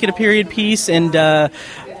effort to make it a period piece? And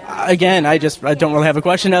again, I don't really have a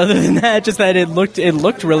question other than that. Just that it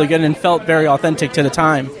looked really good and felt very authentic to the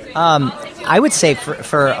time. I would say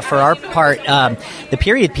for our part, the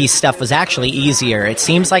period piece stuff was actually easier. It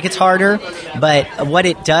seems like it's harder, but what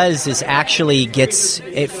it does is actually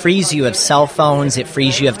it frees you of cell phones, it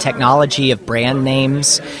frees you of technology, of brand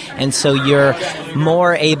names, and so you're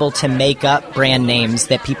more able to make up brand names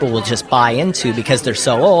that people will just buy into because they're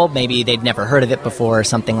so old, maybe they've never heard of it before or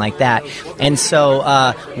something like that. And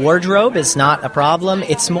so wardrobe is not a problem.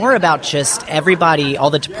 It's more about just everybody, all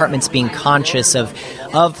the departments being conscious of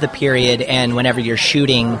the period, and whenever you're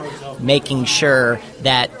shooting, making sure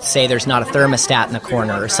that, say, there's not a thermostat in the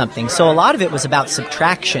corner or something. So a lot of it was about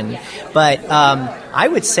subtraction, but I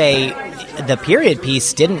would say the period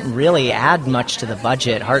piece didn't really add much to the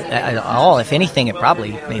budget at all. If anything, it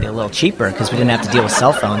probably made it a little cheaper because we didn't have to deal with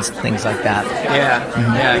cell phones and things like that.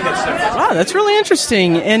 Yeah. Wow, that's really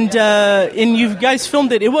interesting. And you guys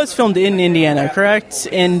filmed it. It was filmed in Indiana, correct?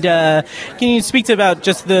 And can you speak about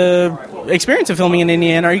just the experience of filming in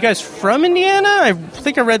Indiana? Are you guys from Indiana? I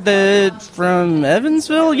think I read from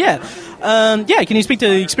Evansville. Yeah. Can you speak to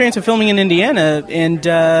the experience of filming in Indiana? And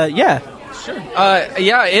Sure.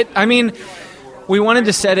 We wanted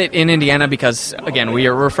to set it in Indiana because, again,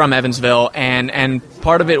 we're from Evansville, and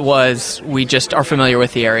part of it was we just are familiar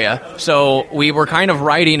with the area. So we were kind of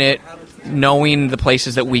writing it knowing the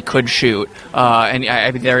places that we could shoot.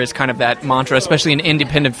 There is kind of that mantra, especially in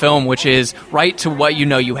independent film, which is write to what you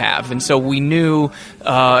know you have. And so we knew,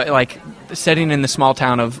 setting in the small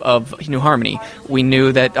town of New Harmony, we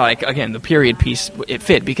knew that, again, the period piece, it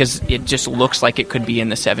fit because it just looks like it could be in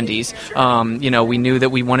the 70s. We knew that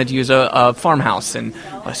we wanted to use a farmhouse, and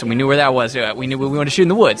so we knew where that was. We knew we wanted to shoot in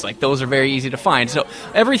the woods. Like, those are very easy to find. So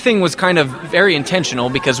everything was kind of very intentional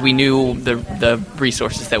because we knew the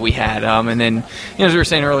resources that we had. And then, as we were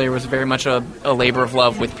saying earlier, it was very much a labor of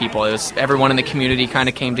love with people. It was everyone in the community kind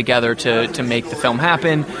of came together to make the film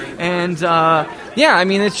happen. And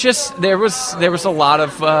it's just there was a lot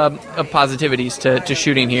of positivities to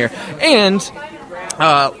shooting here, and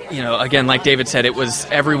again, like David said, it was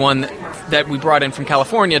everyone that we brought in from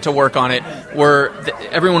California to work on it.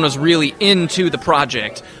 Everyone was really into the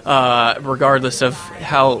project, regardless of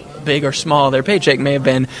how big or small their paycheck may have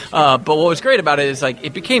been. But what was great about it is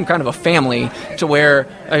it became kind of a family to where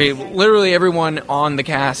literally everyone on the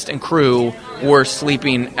cast and crew were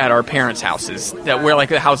sleeping at our parents' houses that were like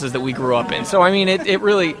the houses that we grew up in. So it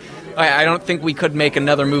really. I don't think we could make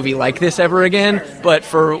another movie like this ever again, but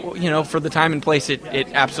for the time and place, it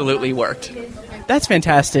absolutely worked. That's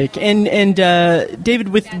fantastic. And David,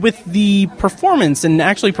 with the performance and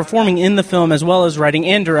actually performing in the film as well as writing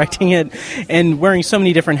and directing it and wearing so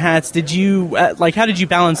many different hats, did you how did you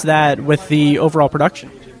balance that with the overall production?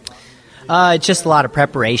 Just a lot of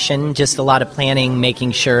preparation, just a lot of planning,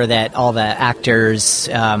 making sure that all the actors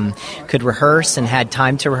could rehearse and had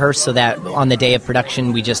time to rehearse so that on the day of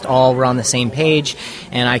production we just all were on the same page,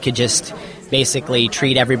 and I could just basically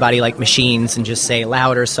treat everybody like machines and just say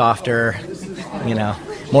louder, softer,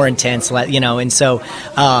 more intense, and so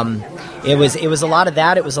it was a lot of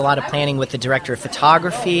that. It was a lot of planning with the director of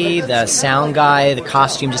photography, the sound guy, the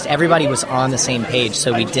costume, just everybody was on the same page.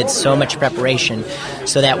 So we did so much preparation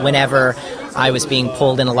so that whenever I was being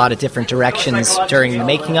pulled in a lot of different directions during the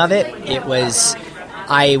making of it,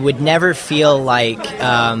 I would never feel like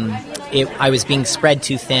I was being spread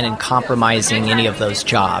too thin and compromising any of those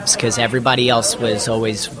jobs, because everybody else was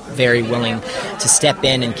always very willing to step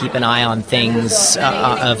in and keep an eye on things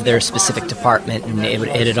of their specific department, and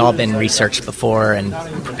it had all been researched before and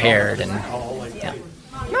prepared. And yeah.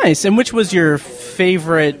 Nice. And which was your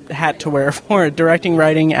favorite hat to wear for it? Directing,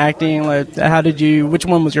 writing, acting? Which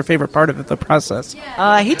one was your favorite part of the process?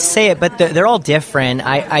 I hate to say it, but they're all different.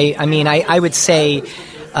 I would say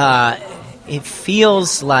it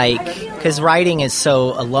feels like, because writing is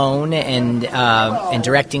so alone and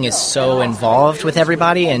directing is so involved with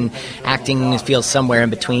everybody, and acting feels somewhere in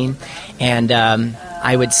between. And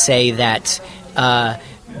I would say that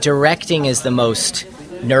directing is the most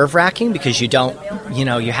nerve-wracking because you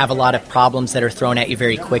have a lot of problems that are thrown at you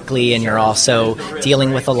very quickly, and you're also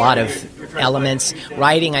dealing with a lot of elements.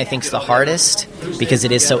 Writing, I think, is the hardest because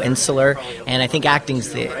it is so insular, and I think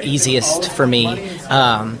acting's the easiest for me.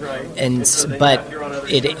 But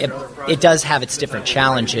it does have its different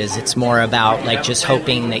challenges. It's more about just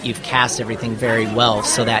hoping that you've cast everything very well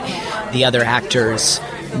so that the other actors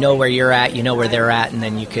know where you're at, you know where they're at, and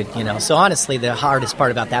then you could, So honestly, the hardest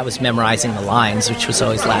part about that was memorizing the lines, which was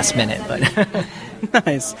always last minute. But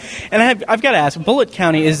nice. And I've got to ask, Bullitt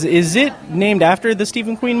County, is it named after the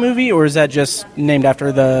Stephen Queen movie, or is that just named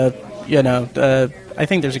after the I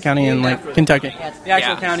think there's a county in like Kentucky. The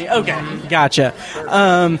actual county. Okay, gotcha.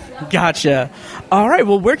 Gotcha. All right.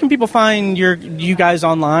 Well, where can people find you guys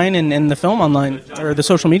online and the film online, or the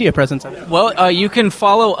social media presence of it? Well, you can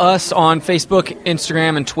follow us on Facebook,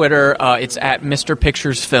 Instagram, and Twitter. It's at Mr.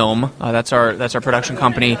 Pictures Film. That's our production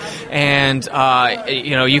company, and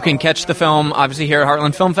you can catch the film obviously here at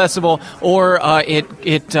Heartland Film Festival, or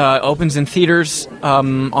it opens in theaters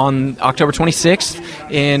on October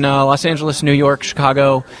 26th in Los Angeles, New York,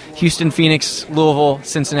 Chicago, Houston, Phoenix, Louisville,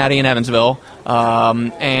 Cincinnati, and Evansville.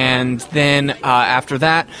 And then after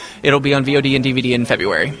that, it'll be on VOD and DVD in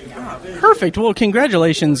February. Perfect. Well,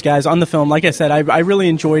 congratulations, guys, on the film. Like I said, I really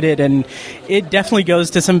enjoyed it, and it definitely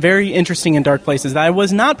goes to some very interesting and dark places that I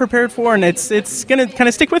was not prepared for, and it's going to kind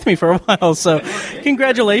of stick with me for a while. So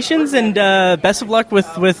congratulations, and best of luck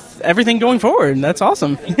with everything going forward. That's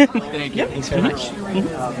awesome. Thank you. Thanks very much.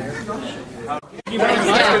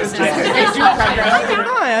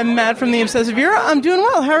 Hi, I'm Matt from The Obsessive Era. I'm doing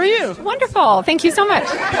well. How are you? Wonderful. Thank you so much.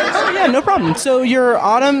 Oh, yeah, no problem. So you're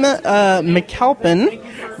Autumn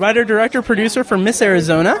McAlpin, writer, director, producer for Miss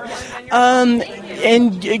Arizona.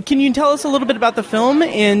 And can you tell us a little bit about the film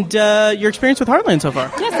and your experience with Heartland so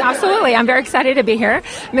far? Yes, absolutely. I'm very excited to be here.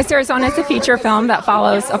 Miss Arizona is a feature film that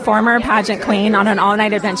follows a former pageant queen on an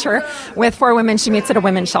all-night adventure with 4 women she meets at a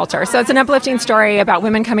women's shelter. So it's an uplifting story about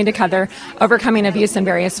women coming together, overcoming abuse in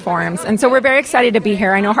various forms. And so we're very excited to be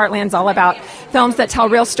here. I know Heartland's all about films that tell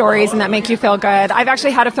real stories and that make you feel good. I've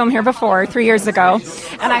actually had a film here before, 3 years ago.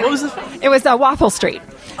 And what was it? It was Waffle Street.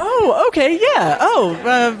 Oh, okay, yeah. Oh,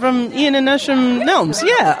 from Ian and Nesham Nelms.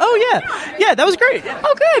 Yeah. Oh, yeah. Yeah, that was great.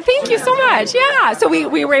 Oh, good. Thank you so much. Yeah. So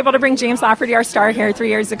we were able to bring James Lafferty, our star, here 3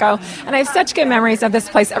 years ago. And I have such good memories of this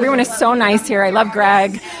place. Everyone is so nice here. I love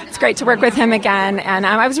Greg. It's great to work with him again. And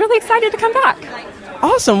I was really excited to come back.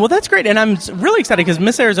 Awesome. Well, that's great. And I'm really excited because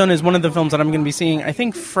Miss Arizona is one of the films that I'm going to be seeing, I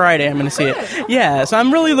think, Friday. I'm going to see it. Yeah, so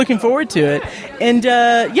I'm really looking forward to it. And,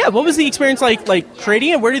 what was the experience like creating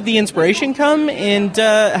it? Where did the inspiration come? And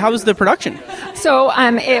how was the production? So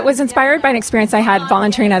it was inspired by an experience I had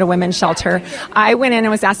volunteering at a women's shelter. I went in and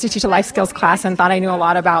was asked to teach a life skills class and thought I knew a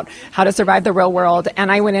lot about how to survive the real world.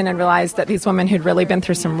 And I went in and realized that these women who'd really been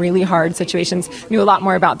through some really hard situations knew a lot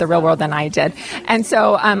more about the real world than I did. And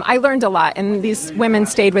so I learned a lot. And these women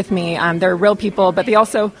stayed with me. They're real people, but they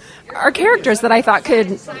also are characters that I thought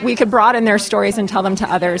we could broaden their stories and tell them to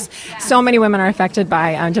others. So many women are affected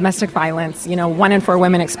by domestic violence. 1 in 4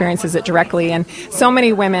 women experiences it directly, and so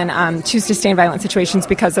many women choose to stay in violent situations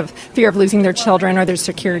because of fear of losing their children or their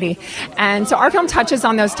security. And so our film touches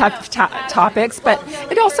on those tough topics, but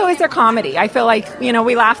it also is a comedy. I feel like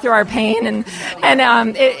we laugh through our pain, and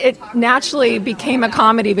it naturally became a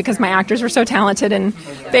comedy because my actors were so talented and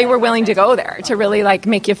they were willing to go there to really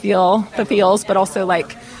make you feel the feels, but also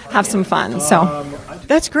have some fun. So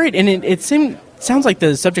that's great. And it sounds like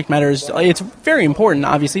the subject matter it's very important,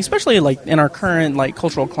 obviously, especially in our current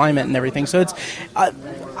cultural climate and everything. So it's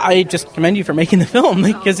I just commend you for making the film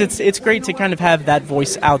because it's great to kind of have that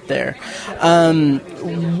voice out there.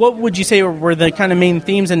 What would you say were the kind of main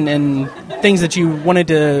themes and things that you wanted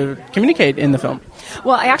to communicate in the film?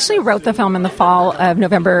 Well, I actually wrote the film in the fall of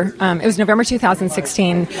November. It was November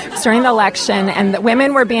 2016. It was during the election, and the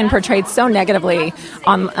women were being portrayed so negatively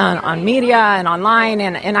on media and online,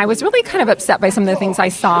 and I was really kind of upset by some of the things I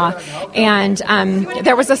saw. And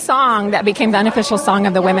there was a song that became the unofficial song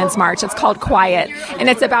of the Women's March. It's called Quiet, and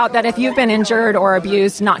it's about that if you've been injured or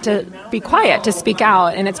abused, not to be quiet, to speak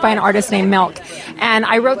out, and it's by an artist named Milk. And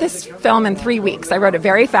I wrote this film in 3 weeks. I wrote it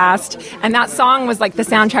very fast, and that song was like the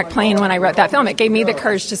soundtrack playing when I wrote that film. It gave me the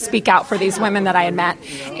courage to speak out for these women that I had met.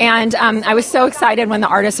 And I was so excited when the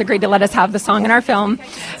artist agreed to let us have the song in our film.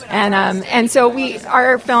 And so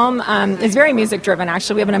our film is very music driven,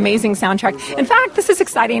 actually. We have an amazing soundtrack. In fact, this is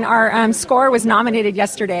exciting. Our score was nominated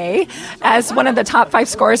yesterday as one of the top 5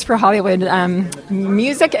 scores for Hollywood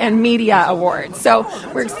Music and Media Awards. So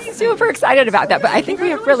we're super excited about that. But I think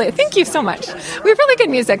thank you so much. We have really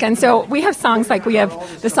good music. And so we have songs we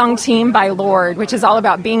have the song Team by Lorde, which is all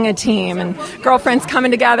about being a team and girlfriends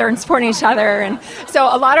coming together and supporting each other. And so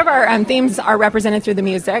a lot of our themes are represented through the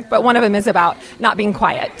music, but one of them is about not being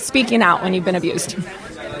quiet, speaking out when you've been abused.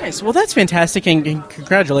 Nice. Well, that's fantastic, and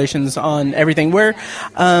congratulations on everything. Where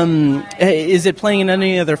is it playing in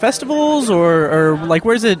any other festivals, or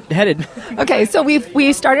where's it headed? Okay, so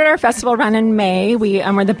we started our festival run in May.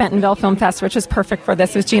 We're the Bentonville Film Fest, which is perfect for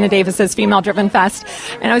this. It was Gina Davis's female-driven fest,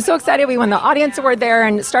 and I was so excited. We won the audience award there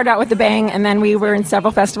and started out with a bang, and then we were in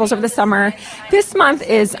several festivals over the summer. This month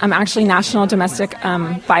is actually National Domestic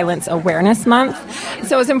Violence Awareness Month,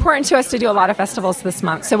 so it was important to us to do a lot of festivals this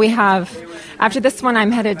month. So we have, after this one,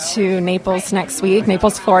 I'm headed headed to Naples next week,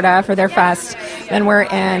 Naples, Florida, for their fest. Then we're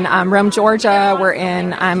in Rome, Georgia. We're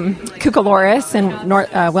in Cucalouris in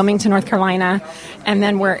Wilmington, North Carolina. And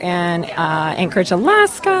then we're in Anchorage,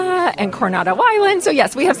 Alaska, and Coronado Island. So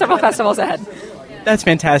yes, we have several festivals ahead. That's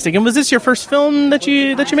fantastic. And was this your first film that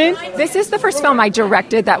you made? This is the first film I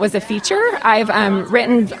directed that was a feature. I've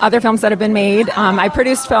written other films that have been made. I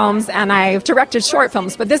produced films and I've directed short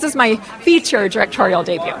films, but this is my feature directorial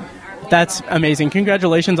debut. That's amazing.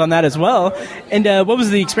 Congratulations on that as well. And what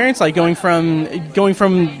was the experience like going from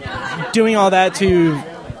doing all that to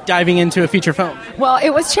diving into a feature film? Well, it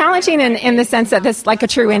was challenging in the sense that this, like a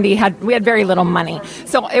true indie, we had very little money.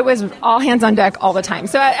 So it was all hands on deck all the time.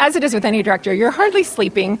 So as it is with any director, you're hardly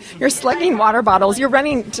sleeping, you're slugging water bottles, you're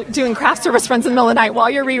doing craft service runs in the middle of the night while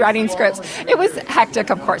you're rewriting scripts. It was hectic,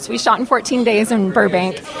 of course. We shot in 14 days in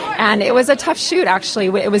Burbank, and it was a tough shoot, actually.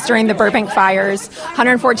 It was during the Burbank fires,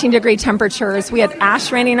 114-degree temperatures. We had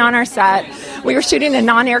ash raining on our set. We were shooting in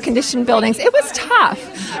non-air-conditioned buildings. It was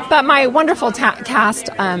tough. But my wonderful cast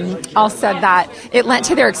all said that it lent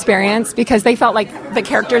to their experience because they felt like the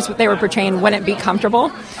characters they were portraying wouldn't be comfortable.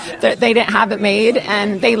 They didn't have it made,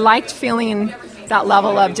 and they liked feeling that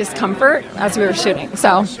level of discomfort as we were shooting.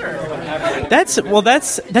 So that's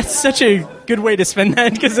such a good way to spend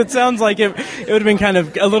that, because it sounds like it would have been kind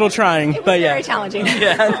of a little trying. But yeah, very challenging.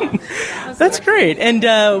 Yeah, that's great. And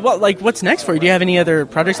what's next for you? Do you have any other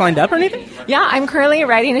projects lined up or anything? Yeah, I'm currently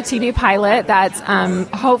writing a TV pilot that's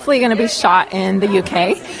hopefully going to be shot in the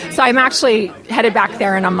UK. So I'm actually headed back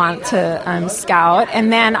there in a month to scout.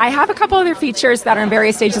 And then I have a couple other features that are in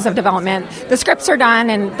various stages of development. The scripts are done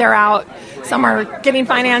and they're out. Some are getting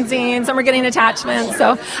financing, some are getting attachments. So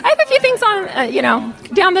I have a few things on,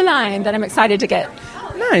 down the line that I'm excited to get.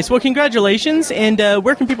 Nice. Well, congratulations. And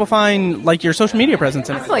where can people find your social media presence?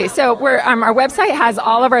 Absolutely. So we're our website has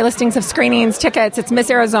all of our listings of screenings, tickets. It's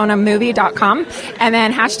MissArizonaMovie.com, and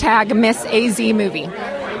then #MissAZMovie.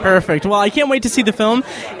 Perfect. Well, I can't wait to see the film,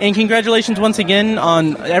 and congratulations once again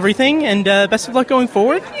on everything, and best of luck going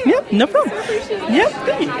forward. Yep, no problem. Yep.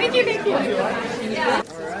 Thank you.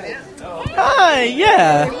 Hi,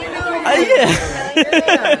 yeah.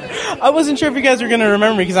 I wasn't sure if you guys were going to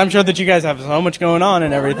remember me, because I'm sure that you guys have so much going on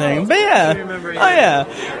and everything. But yeah. Oh, yeah.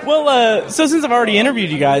 Well, so since I've already interviewed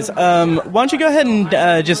you guys, why don't you go ahead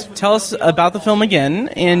and just tell us about the film again,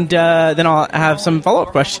 and then I'll have some follow-up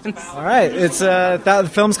questions. All right. It's the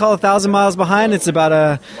film's called 1,000 Miles Behind. It's about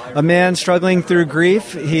a man struggling through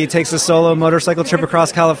grief. He takes a solo motorcycle trip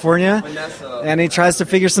across California, and he tries to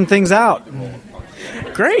figure some things out.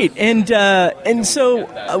 Great. And so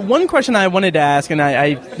one question I wanted to ask, and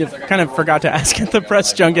I kind of forgot to ask at the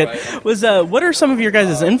press junket, was what are some of your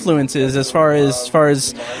guys' influences as far as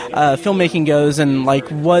filmmaking goes, and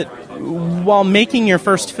while making your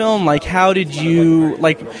first film, how did you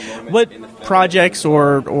what projects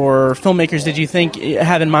or filmmakers did you think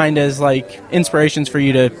have in mind as inspirations for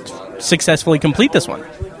you to successfully complete this one?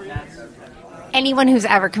 Anyone who's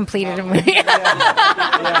ever completed a movie.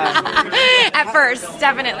 At first,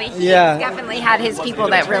 definitely. He definitely had his people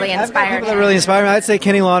that really inspired him. I'd say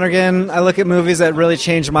Kenny Lonergan. I look at movies that really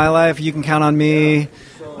changed my life. You Can Count on Me.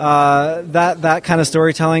 That kind of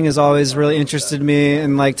storytelling has always really interested me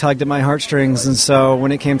and tugged at my heartstrings. And so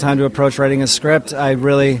when it came time to approach writing a script, I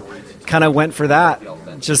really kind of went for that.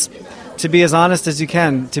 Just to be as honest as you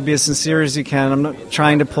can, to be as sincere as you can. I'm not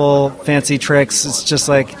trying to pull fancy tricks. It's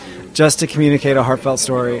just to communicate a heartfelt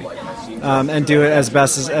story, and do it as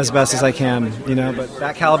best as I can, But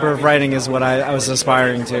that caliber of writing is what I was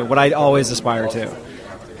aspiring to, what I always aspire to.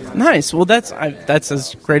 Nice. Well, that's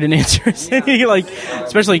as great an answer as any.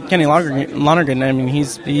 Especially Kenny Lonergan. I mean, he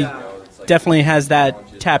definitely has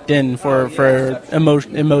that tapped in for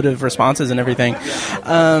emotive responses and everything.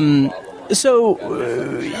 So,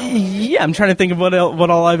 I'm trying to think of what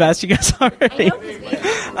all I've asked you guys already.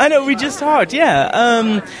 I know, we just talked,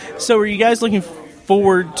 yeah. So are you guys looking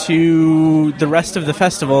forward to the rest of the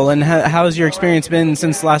festival, and how has your experience been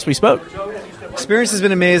since last we spoke? Experience has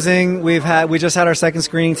been amazing. We just had our second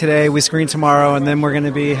screening today. We screen tomorrow, and then we're going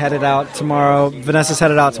to be headed out tomorrow. Vanessa's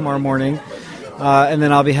headed out tomorrow morning. And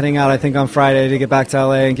then I'll be heading out, I think, on Friday to get back to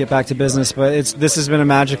LA and get back to business. But this has been a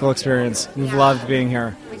magical experience. We've loved being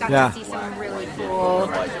here. We got to see some really cool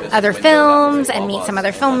other films and meet some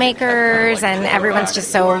other filmmakers, and everyone's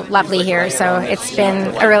just so lovely here. So it's been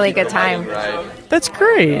a really good time. That's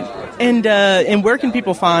great. And where can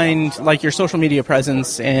people find your social media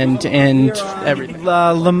presence and everything?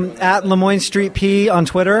 At Lemoyne Street P on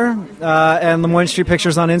Twitter, and Lemoyne Street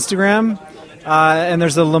Pictures on Instagram. And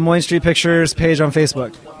there's the Lemoyne Street Pictures page on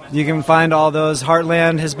Facebook. You can find all those.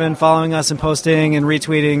 Heartland has been following us and posting and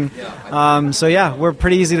retweeting. So yeah, we're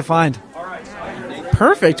pretty easy to find.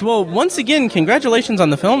 Perfect. Well, once again, congratulations on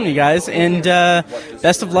the film, you guys, and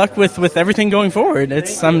best of luck with everything going forward.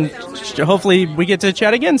 Hopefully we get to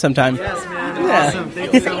chat again sometime. Yes, man. Yeah. Awesome.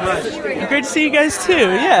 Thank you so much. Great to see you guys too.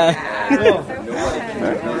 Yeah.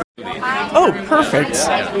 Oh, perfect.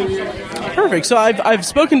 Perfect. So I've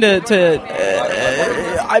spoken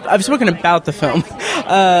I've spoken about the film,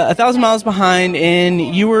 1,000 Miles Behind, and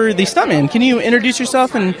you were the stuntman. Can you introduce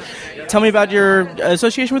yourself and tell me about your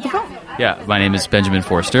association with the film? Yeah, my name is Benjamin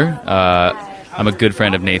Forster. I'm a good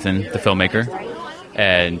friend of Nathan, the filmmaker,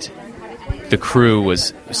 and the crew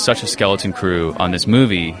was such a skeleton crew on this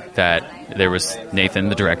movie that there was Nathan,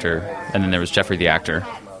 the director, and then there was Jeffrey, the actor.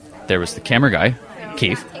 There was the camera guy,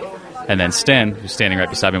 Keith, and then Sten, who's standing right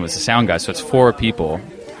beside me, was the sound guy. So it's 4 people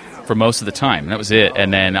for most of the time. That was it.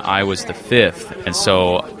 And then I was the 5th, and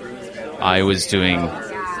so I was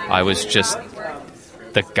just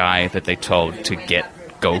the guy that they told to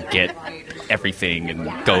go get everything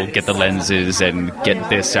and go get the lenses and get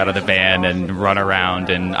this out of the van and run around,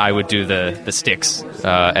 and I would do the sticks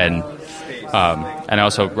and I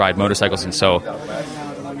also ride motorcycles, and so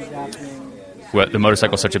the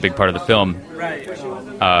motorcycle is such a big part of the film,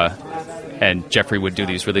 and Jeffrey would do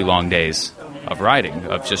these really long days of riding,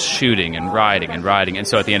 of just shooting and riding, and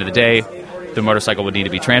so at the end of the day the motorcycle would need to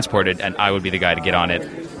be transported, and I would be the guy to get on it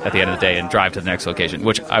at the end of the day and drive to the next location,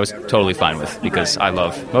 which I was totally fine with because I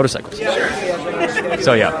love motorcycles.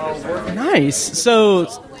 So yeah. Nice. So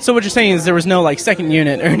what you're saying is there was no second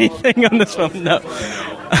unit or anything on this film? No.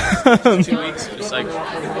 2 weeks. Just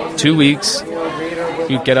 2 weeks.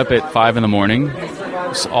 You get up at 5 in the morning.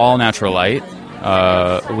 It's all natural light.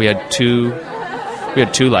 We had two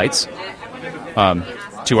lights,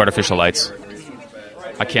 2 artificial lights.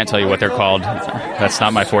 I can't tell you what they're called. That's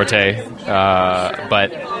not my forte.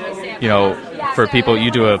 But, for people,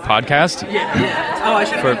 you do a podcast? Yeah. Oh, I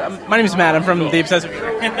should. My name is Matt. I'm from The Obsessive.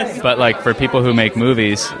 But, for people who make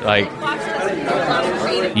movies,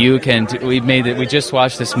 you can... We just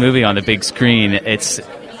watched this movie on the big screen. It's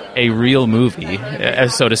a real movie,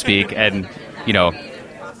 so to speak. And,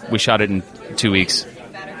 we shot it in 2 weeks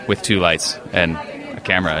with 2 lights and a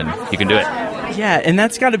camera, and you can do it. Yeah, and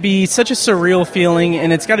that's got to be such a surreal feeling,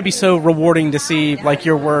 and it's got to be so rewarding to see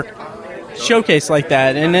your work showcased like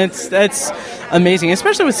that, and that's amazing,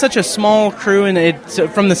 especially with such a small crew. And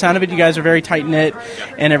from the sound of it, you guys are very tight knit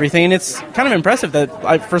and everything. And it's kind of impressive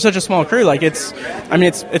that for such a small crew, it's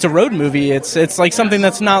a road movie. It's something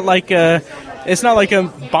that's not it's not like a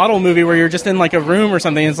bottle movie where you're just in a room or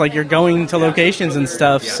something. It's you're going to locations and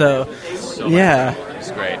stuff. So yeah,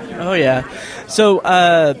 it's great. Oh yeah. So,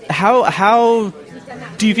 how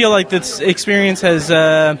do you feel like this experience has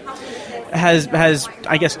I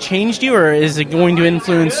guess changed you, or is it going to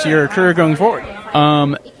influence your career going forward?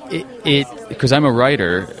 Because I'm a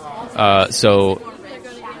writer, so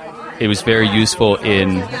it was very useful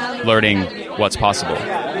in learning what's possible.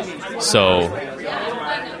 So,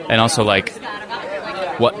 and also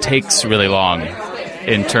what takes really long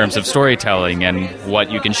in terms of storytelling and what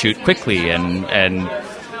you can shoot quickly, and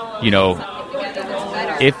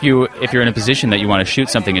if you're in a position that you want to shoot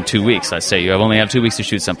something in 2 weeks, let's say you only have 2 weeks to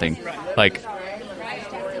shoot something,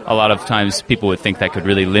 a lot of times people would think that could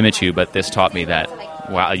really limit you, but this taught me that,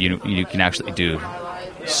 wow, you can actually do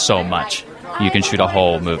so much. You can shoot a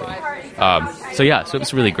whole movie. So it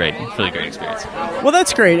was really great experience. Well,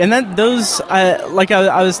 that's great, and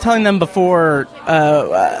I was telling them before,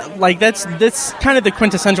 that's kind of the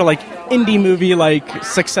quintessential indie movie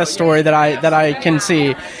success story that I can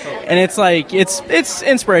see, and it's it's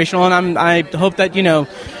inspirational, and I hope that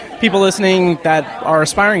people listening that are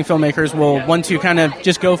aspiring filmmakers will want to kind of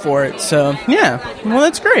just go for it. So yeah, well,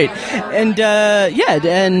 that's great, and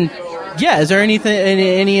is there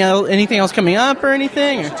anything else coming up or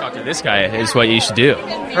anything? Talk to this guy is what you should do.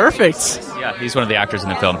 Perfect. Yeah, he's one of the actors in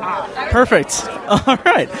the film. Perfect. All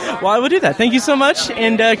right. Well, I will do that. Thank you so much,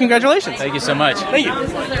 and congratulations. Thank you so much. Thank you.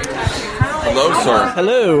 Hello, sir.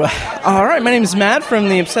 Hello. All right. My name is Matt from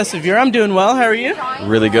The Obsessive Viewer. I'm doing well. How are you?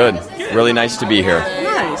 Really good. Really nice to be here.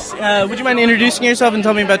 Nice. Would you mind introducing yourself and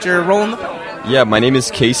tell me about your role in the film? Yeah, my name is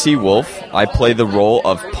Casey Wolf. I play the role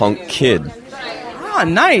of Punk Kid. Ah,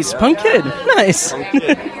 nice. Punk Kid. Nice.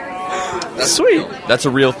 Sweet. That's a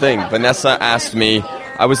real thing. Vanessa asked me,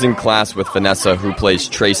 I was in class with Vanessa, who plays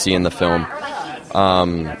Tracy in the film,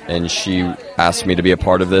 and she asked me to be a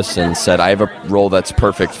part of this and said, I have a role that's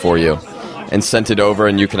perfect for you, and sent it over,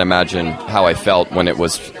 and you can imagine how I felt when it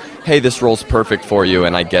was, hey, this role's perfect for you,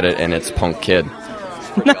 and I get it, and it's Punk Kid.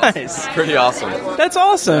 Nice. Pretty awesome. That's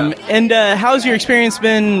awesome. Yeah. And how's your experience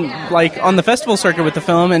been, like, on the festival circuit with the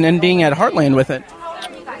film and then being at Heartland with it?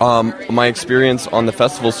 My experience on the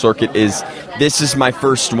festival circuit is this is my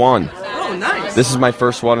first one. Oh, nice. This is my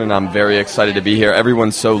first one, and I'm very excited to be here.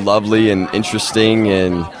 Everyone's so lovely and interesting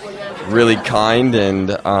and really kind,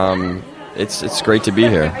 and it's great to be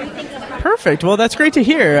here. Perfect. Well, that's great to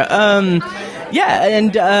hear. Yeah,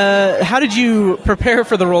 and how did you prepare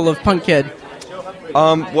for the role of Punk Kid?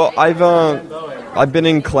 Well, I've been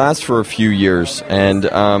in class for a few years, and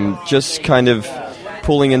just kind of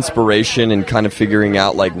pulling inspiration and kind of figuring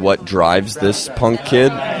out like what drives this punk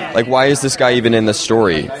kid. Like, why is this guy even in the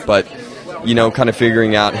story? But, you know, kind of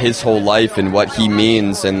figuring out his whole life and what he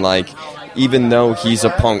means, and like, even though he's a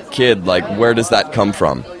punk kid, like, where does that come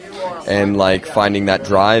from? And like finding that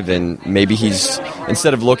drive, and maybe he's,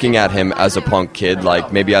 instead of looking at him as a punk kid,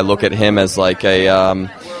 like maybe I look at him as like a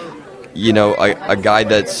you know, a guy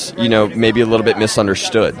that's, you know, maybe a little bit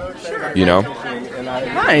misunderstood, you know.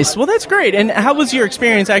 Nice. Well, that's great. And how was your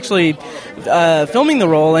experience actually filming the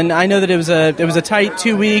role? And I know that it was a tight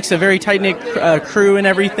 2 weeks, a very tight-knit crew and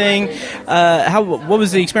everything. What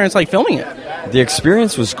was the experience like filming it? The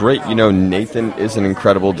experience was great. You know, Nathan is an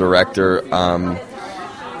incredible director.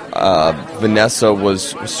 Vanessa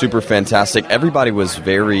was super fantastic. Everybody was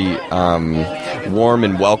very warm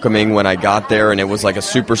and welcoming when I got there, and it was like a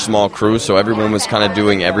super small crew, so everyone was kind of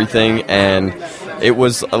doing everything, and it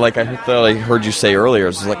was like I heard you say earlier, it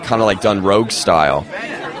was like kind of like done Rogue style,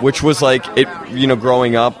 which was like it. You know,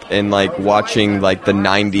 growing up and like watching like the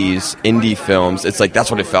 '90s indie films, it's like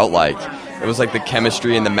that's what it felt like. It was like the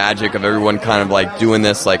chemistry and the magic of everyone kind of like doing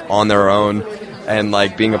this like on their own, and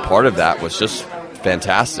like being a part of that was just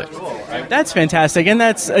fantastic. That's fantastic, and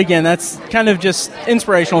that's kind of just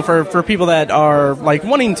inspirational for people that are like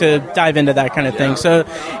wanting to dive into that kind of thing. So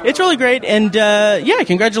it's really great, and yeah,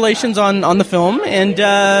 congratulations on the film, and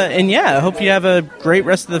yeah, I hope you have a great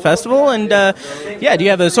rest of the festival. And yeah, do you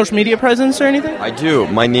have a social media presence or anything? I do.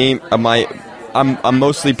 My name, I'm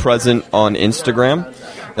mostly present on Instagram.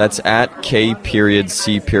 That's at K.C.Wolf,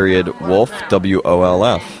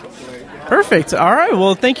 WOLF. Perfect. All right.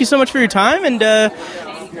 Well, thank you so much for your time, and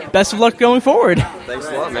best of luck going forward. Thanks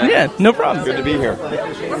a lot, man. Yeah, no problem. Good to be here. I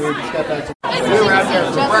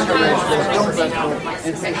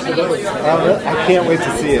can't wait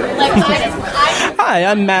to see it. Hi,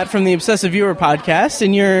 I'm Matt from the Obsessive Viewer podcast,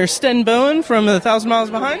 and you're Sten Bowen from 1,000 Miles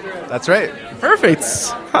Behind? That's right. Perfect.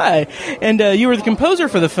 Hi. And you were the composer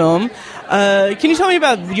for the film. Can you tell me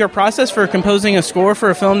about your process for composing a score for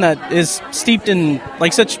a film that is steeped in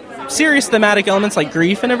like such serious thematic elements like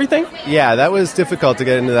grief and everything? Yeah, that was difficult to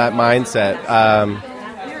get into that mindset.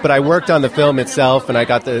 But I worked on the film itself, and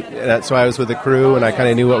so I was with the crew, and I kind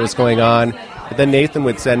of knew what was going on. But then Nathan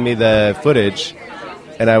would send me the footage,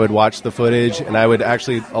 and I would watch the footage, and I would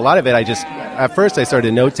actually, a lot of it, at first I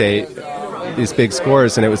started to notate these big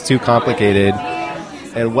scores, and it was too complicated.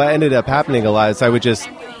 And what ended up happening a lot is I would just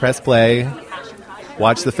press play,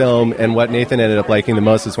 watch the film, and what Nathan ended up liking the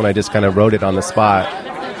most is when I just kind of wrote it on the spot.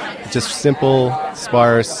 Just simple,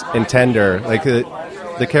 sparse, and tender. Like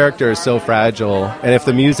the character is so fragile, and if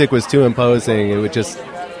the music was too imposing, it would just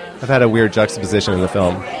have had a weird juxtaposition in the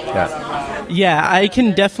film. Yeah, I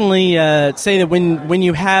can definitely say that when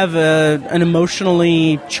you have an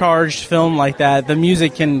emotionally charged film like that, the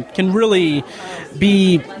music can really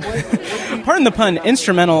be, pardon the pun,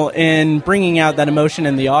 instrumental in bringing out that emotion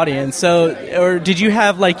in the audience. So, or did you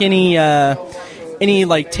have like any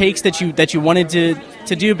like takes that you wanted to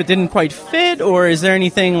do but didn't quite fit, or is there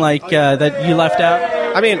anything like that you left out?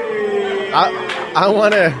 I mean, I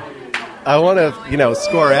want to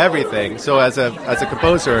score everything. So as a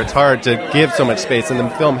composer, it's hard to give so much space, and the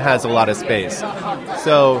film has a lot of space.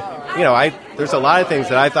 So there's a lot of things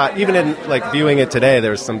that I thought, even in like viewing it today,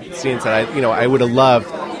 there's some scenes that I would have loved,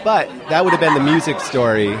 but that would have been the music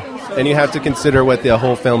story, and you have to consider what the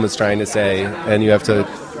whole film is trying to say, and you have to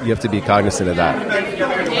be cognizant of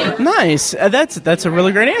that. Nice. That's a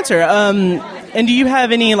really great answer. And do you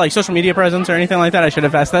have any like social media presence or anything like that? I should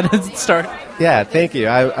have asked that at the start. Yeah, thank you.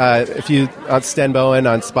 If you on Sten Bowen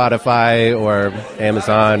on Spotify or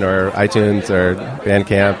Amazon or iTunes or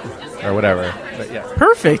Bandcamp or whatever. But yeah.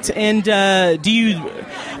 Perfect. And do you?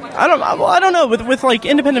 I don't know. With like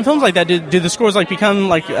independent films like that, do the scores like become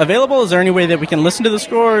like available? Is there any way that we can listen to the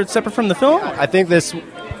score separate from the film? I think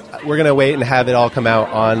we're going to wait and have it all come out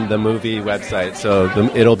on the movie website, so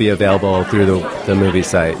it'll be available through the movie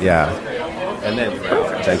site, yeah. And then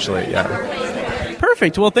eventually, yeah.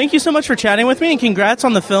 Perfect. Well, thank you so much for chatting with me, and congrats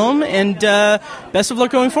on the film, and best of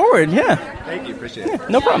luck going forward. Yeah. Thank you. Appreciate it.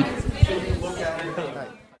 No problem.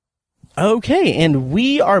 Okay, and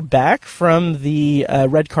we are back from the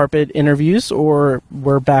red carpet interviews, or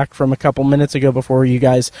we're back from a couple minutes ago before you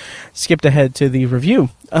guys skipped ahead to the review.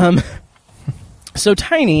 So,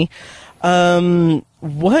 Tiny,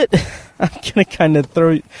 what... I'm going to kind of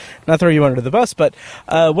not throw you under the bus, but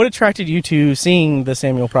what attracted you to seeing the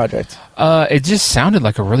Samuel Project? It just sounded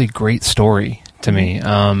like a really great story to me.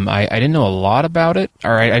 I didn't know a lot about it.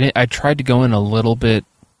 Or I tried to go in a little bit,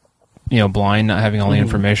 blind, not having all the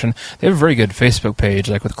information. They have a very good Facebook page,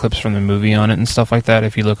 like with clips from the movie on it and stuff like that,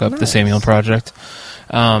 if you look up the Samuel Project.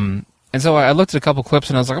 And so I looked at a couple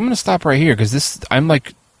clips and I was like, I'm going to stop right here because I'm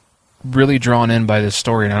like really drawn in by this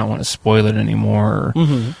story and I don't want to spoil it anymore.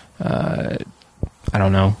 I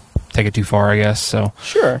don't know, take it too far, I guess. So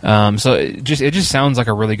sure. So it just sounds like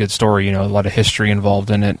a really good story. A lot of history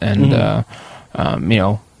involved in it, and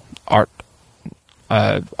art,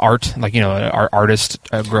 like artist,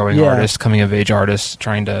 a growing artist, coming of age artist,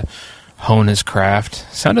 trying to hone his craft.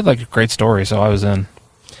 Sounded like a great story, so I was in.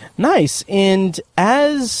 Nice, and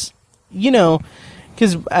as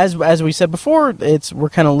because as we said before, we're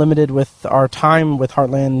kind of limited with our time with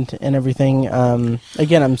Heartland and everything.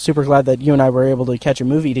 Again, I'm super glad that you and I were able to catch a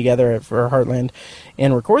movie together for Heartland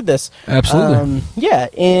and record this. Absolutely. Yeah,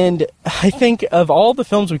 and I think of all the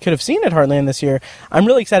films we could have seen at Heartland this year, I'm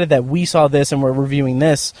really excited that we saw this and we're reviewing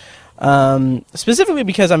this. Specifically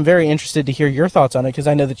because I'm very interested to hear your thoughts on it, because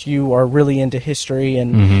I know that you are really into history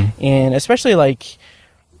and especially like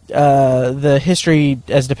the history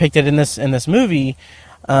as depicted in this movie,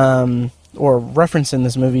 or referenced in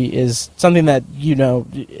this movie, is something that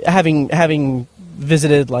having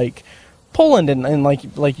visited like Poland and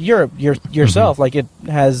like Europe yourself, like it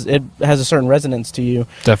has a certain resonance to you,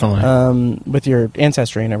 definitely, with your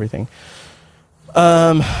ancestry and everything.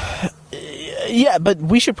 Yeah, but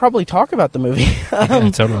we should probably talk about the movie,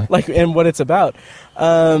 totally, like and what it's about.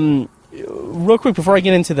 Real quick, before I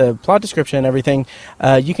get into the plot description and everything,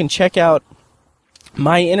 you can check out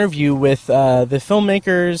my interview with the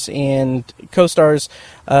filmmakers and co-stars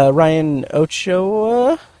Ryan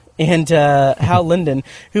Ochoa and Hal Linden.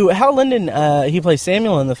 Hal Linden, he plays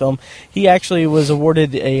Samuel in the film. He actually was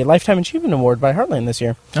awarded a Lifetime Achievement Award by Heartland this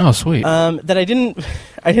year. Oh, sweet. That I didn't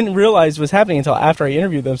realize was happening until after I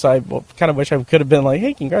interviewed them. So I kind of wish I could have been like,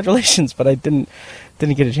 "Hey, congratulations!" But I didn't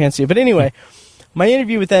get a chance to. But anyway. My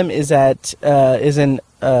interview with them is in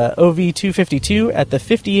OV252 at the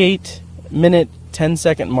 58-minute,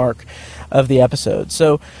 10-second mark of the episode.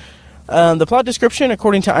 So the plot description,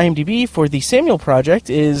 according to IMDb, for the Samuel Project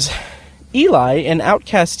is Eli, an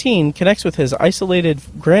outcast teen, connects with his isolated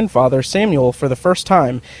grandfather Samuel for the first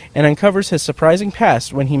time and uncovers his surprising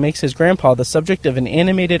past when he makes his grandpa the subject of an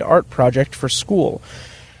animated art project for school.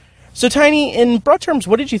 So, Tiny, in broad terms,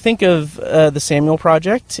 what did you think of the Samuel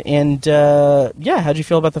Project? And, how'd you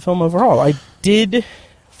feel about the film overall?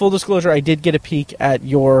 Full disclosure, I did get a peek at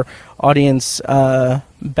your audience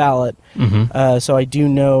ballot, so I do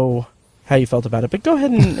know how you felt about it. But go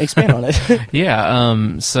ahead and expand on it.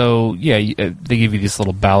 They give you this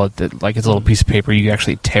little ballot that, like, it's a little piece of paper. You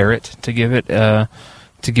actually tear it to give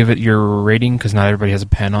it your rating, because not everybody has a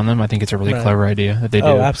pen on them. I think it's a really clever idea that they do.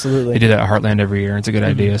 Oh, absolutely. They do that at Heartland every year. It's a good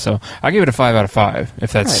idea. So I give it a 5 out of 5,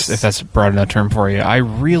 if that's a broad enough term for you. I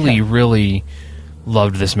really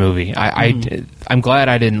loved this movie. I'm glad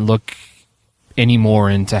I didn't look any more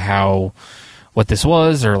into what this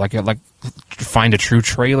was, or like find a true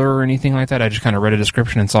trailer or anything like that. I just kind of read a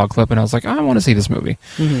description and saw a clip, and I was like, I want to see this movie.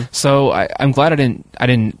 So I'm glad I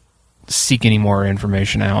didn't seek any more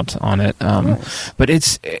information out on it, but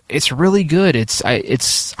it's really good.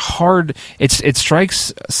 It's hard. It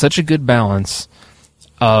strikes such a good balance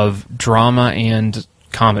of drama and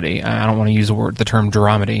comedy. I don't want to use the term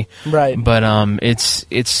dramedy, right? But it's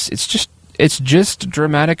just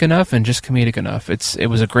dramatic enough and just comedic enough. It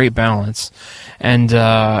was a great balance, and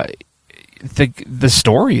the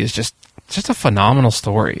story is just a phenomenal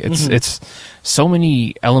story. It's so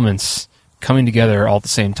many elements coming together all at the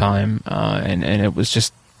same time, and it was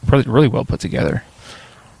just really well put together.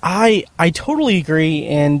 I totally agree,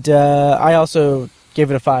 and I also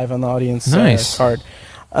gave it a 5 on the audience card.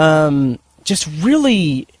 Just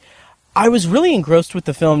really, I was really engrossed with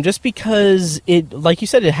the film just because it, like you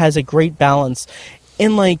said, it has a great balance,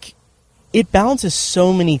 and like it balances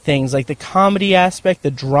so many things, like the comedy aspect, the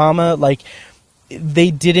drama, like they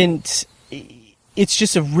didn't. It's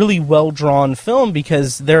just a really well-drawn film,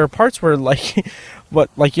 because there are parts where like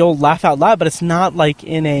you'll laugh out loud, but it's not like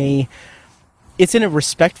it's in a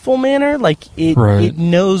respectful manner. Like it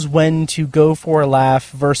knows when to go for a laugh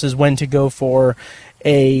versus when to go for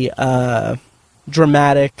a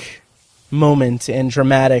dramatic moment and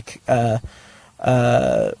dramatic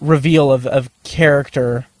reveal of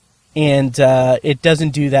character, and it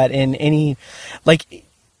doesn't do that in any, like,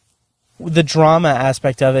 the drama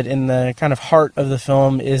aspect of it in the kind of heart of the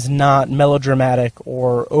film is not melodramatic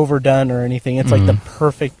or overdone or anything. It's like the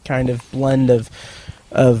perfect kind of blend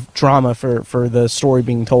of drama for the story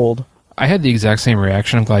being told. I had the exact same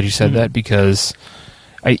reaction. I'm glad you said that, because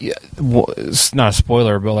it's not a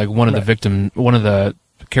spoiler, but like one of the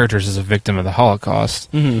characters is a victim of the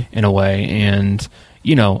Holocaust in a way, and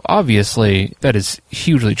obviously that is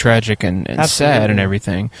hugely tragic and sad and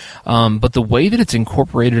everything. But the way that it's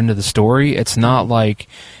incorporated into the story, it's not like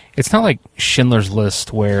Schindler's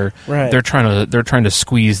List, where they're trying to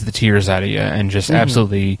squeeze the tears out of you and just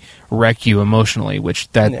absolutely wreck you emotionally. Which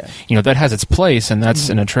that has its place, and that's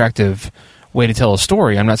an attractive way to tell a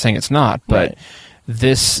story. I'm not saying it's not, but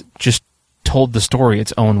this just told the story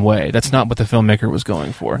its own way. That's not what the filmmaker was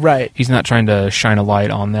going for. Right. He's not trying to shine a light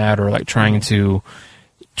on that or like trying to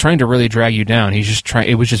really drag you down. He's just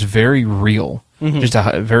it was just very real. Just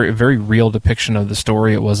a very, very real depiction of the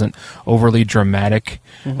story. It wasn't overly dramatic.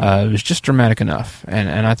 It was just dramatic enough.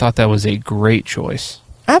 And I thought that was a great choice.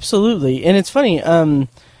 Absolutely. And it's funny,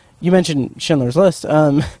 you mentioned Schindler's List.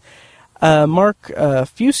 Mark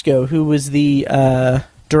Fusco, who was the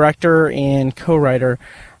director and co-writer,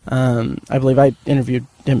 I believe I interviewed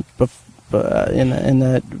him in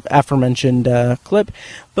the aforementioned clip.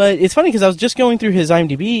 But it's funny because I was just going through his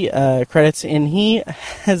IMDb credits, and he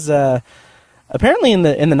has apparently in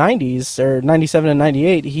the 90s, or 97 and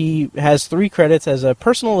 98, he has 3 credits as a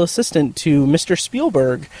personal assistant to Mr.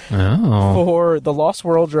 Spielberg for The Lost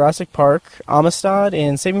World, Jurassic Park, Amistad,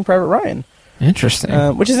 and Saving Private Ryan. Interesting.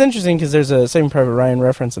 Which is interesting because there's a Saving Private Ryan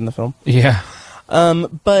reference in the film. Yeah.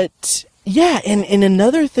 But yeah, and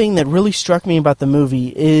another thing that really struck me about the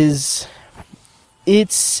movie is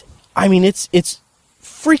it's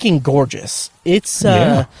freaking gorgeous. It's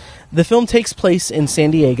the film takes place in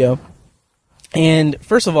San Diego, and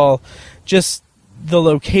first of all, just the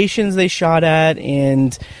locations they shot at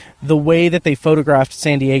and the way that they photographed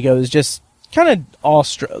San Diego is just kind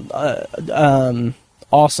of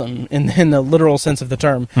awesome in the literal sense of the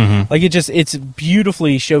term. Like it's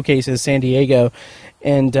beautifully showcases San Diego,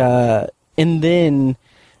 and then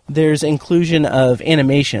there's inclusion of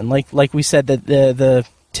animation. Like we said, that the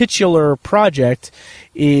titular project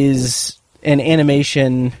is an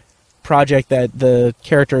animation project that the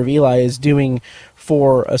character of Eli is doing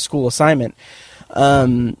for a school assignment.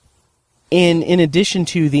 And in addition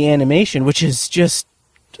to the animation, which is just,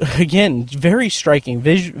 again, very striking,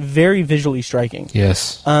 very visually striking.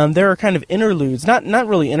 Yes. There are kind of interludes, not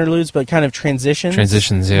really interludes, but kind of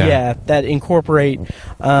transitions. Yeah, that incorporate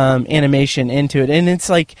animation into it. And it's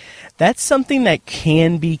like, that's something that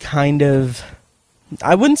can be kind of,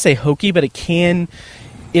 I wouldn't say hokey, but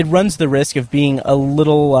it runs the risk of being a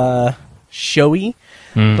little showy.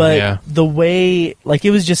 But the way, like,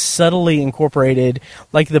 it was just subtly incorporated,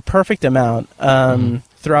 like the perfect amount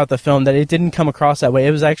throughout the film, that it didn't come across that way.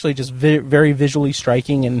 It was actually just very visually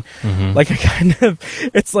striking, and like a kind of,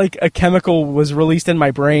 it's like a chemical was released in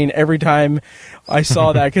my brain every time I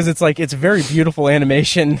saw that, because it's like, it's very beautiful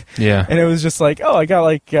animation. Yeah. And it was just like, oh, I got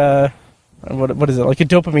like, what is it, like a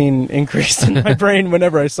dopamine increase in my brain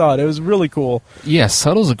whenever I saw it. It was really cool. Yeah,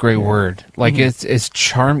 subtle's a great word. Like it's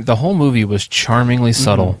the whole movie was charmingly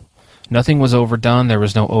subtle. Nothing was overdone. There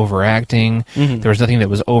was no overacting. There was nothing that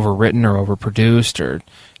was overwritten or overproduced or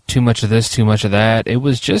too much of this, too much of that. It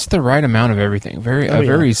was just the right amount of everything.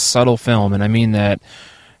 Very subtle film, and I mean that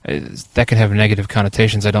could have negative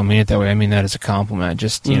connotations. I don't mean it that way. I mean that as a compliment.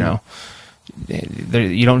 Just you know,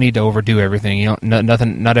 you don't need to overdo everything.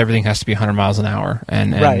 Not everything has to be 100 miles an hour.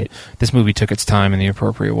 And this movie took its time in the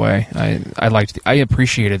appropriate way. I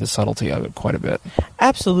appreciated the subtlety of it quite a bit.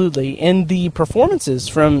 Absolutely. And the performances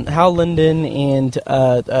from Hal Linden and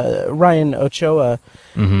Ryan Ochoa,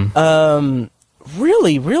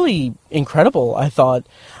 really, really incredible, I thought.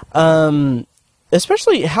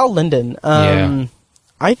 Especially Hal Linden.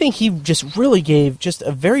 I think he just really gave just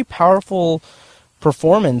a very powerful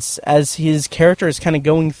performance as his character is kind of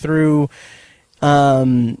going through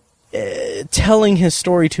telling his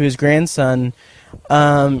story to his grandson,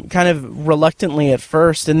 kind of reluctantly at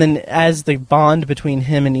first, and then as the bond between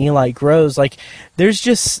him and Eli grows, like there's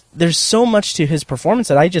so much to his performance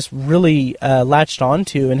that I just really latched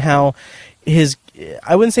onto, and how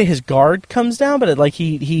I wouldn't say his guard comes down, but like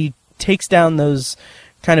he takes down those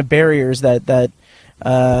kind of barriers that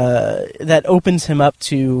opens him up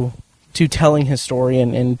to telling his story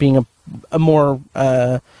and being a more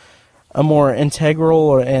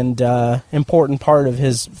integral and important part of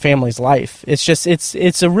his family's life. It's just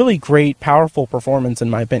it's a really great, powerful performance, in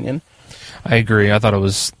my opinion. I agree. I thought it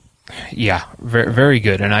was, very, very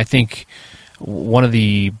good. And I think one of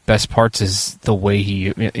the best parts is the way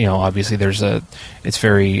he, obviously it's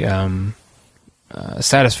very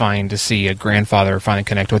satisfying to see a grandfather finally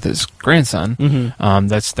connect with his grandson. Mm-hmm.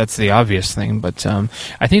 That's the obvious thing. But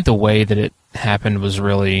I think the way that it happened was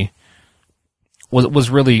really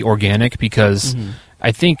organic, because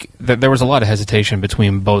I think that there was a lot of hesitation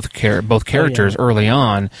between both characters early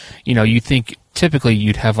on. You think typically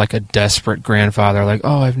you'd have like a desperate grandfather, like,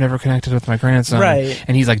 oh, I've never connected with my grandson, right?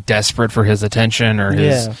 And he's like desperate for his attention or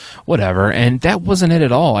his whatever. And that wasn't it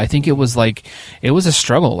at all. I think it was a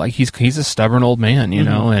struggle. Like he's a stubborn old man,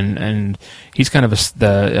 and he's kind of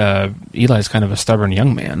Eli's kind of a stubborn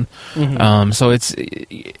young man. So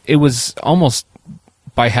it was almost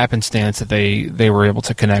by happenstance that they were able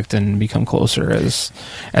to connect and become closer as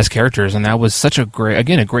characters, and that was such a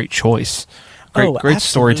great choice, great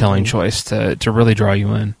storytelling choice to really draw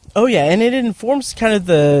you in. Oh yeah, and it informs kind of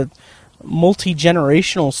the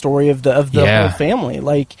multi-generational story of the whole family,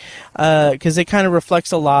 like because it kind of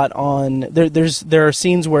reflects a lot on there are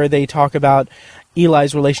scenes where they talk about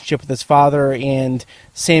Eli's relationship with his father and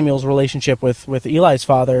Samuel's relationship with Eli's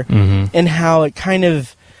father, and how it kind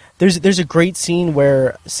of there's a great scene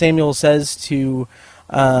where Samuel says to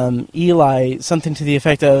Eli something to the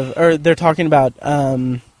effect of, or they're talking about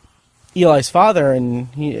Eli's father, and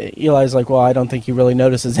Eli's like, well, I don't think he really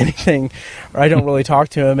notices anything, or I don't really talk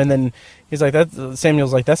to him. And then he's like,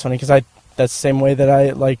 Samuel's like, that's funny, because that's the same way that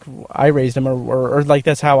I raised him, or like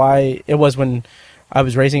that's how it was when I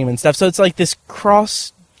was raising him and stuff. So it's like this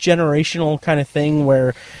cross-generational kind of thing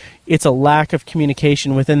where it's a lack of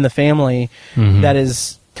communication within the family that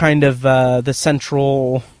is kind of the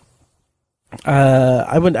central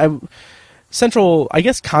central, I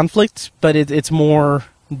guess, conflict, but it's more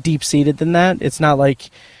deep-seated than that. It's not like,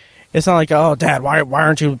 oh, Dad, why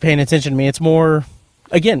aren't you paying attention to me? It's more,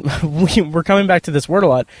 again, we're coming back to this word a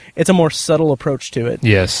lot. It's a more subtle approach to it.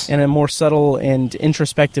 Yes. And a more subtle and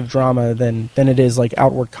introspective drama than it is like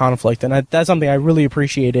outward conflict. And that's something I really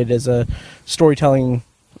appreciated as a storytelling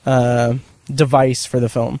device for the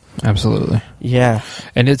film. Absolutely. Yeah.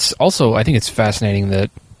 And it's also, I think it's fascinating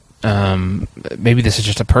that maybe this is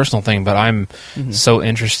just a personal thing, but I'm so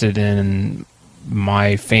interested in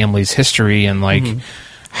my family's history and like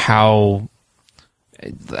how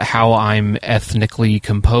I'm ethnically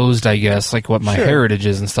composed, I guess, like what my heritage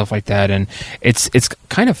is and stuff like that. And it's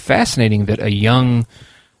kind of fascinating that a young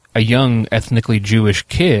ethnically Jewish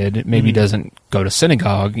kid maybe doesn't go to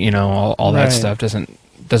synagogue, all that stuff,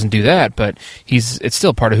 doesn't do that, but it's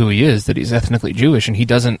still part of who he is, that he's ethnically Jewish, and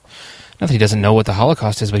not that he doesn't know what the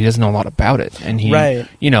Holocaust is, but he doesn't know a lot about it. And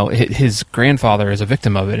his grandfather is a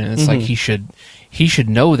victim of it, and it's like he should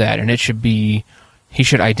know that, and he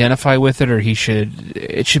should identify with it, or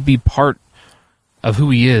it should be part of who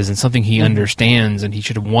he is and something he understands, and he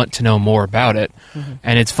should want to know more about it.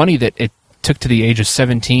 And it's funny that it took to the age of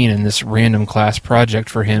 17 in this random class project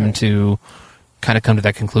for him to kind of come to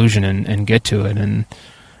that conclusion and get to it. And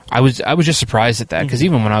I was just surprised at that, because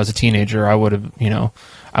even when I was a teenager, I would have,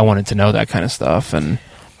 I wanted to know that kind of stuff. And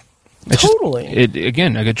it's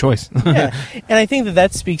again, a good choice. Yeah. And I think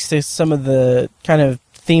that speaks to some of the kind of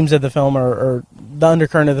themes of the film, or the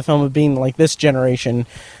undercurrent of the film, of being like this generation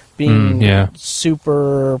being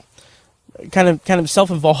super kind of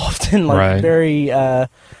self-involved and like very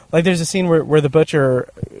like there's a scene where the butcher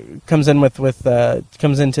comes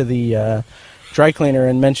into the dry cleaner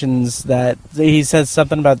and mentions that he says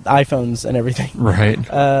something about iPhones and everything,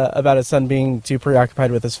 about his son being too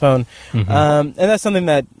preoccupied with his phone, and that's something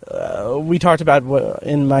that we talked about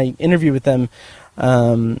in my interview with them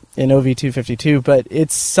in OV252, but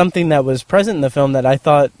it's something that was present in the film that I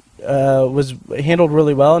thought was handled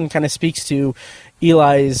really well, and kind of speaks to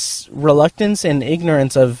Eli's reluctance and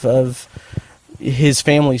ignorance of his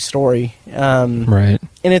family story. And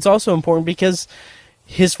it's also important because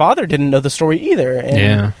his father didn't know the story either.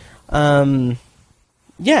 And, and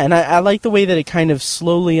I like the way that it kind of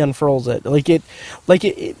slowly unfurls it.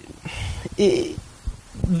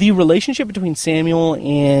 The relationship between Samuel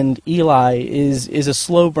and Eli is a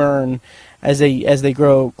slow burn as they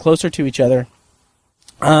grow closer to each other.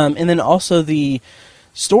 And then also the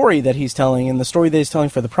story that he's telling, and the story that he's telling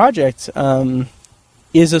for the project,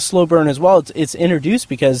 is a slow burn as well. It's introduced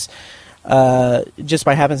because just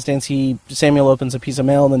by happenstance, Samuel opens a piece of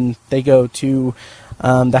mail, and they go to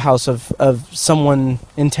the house of someone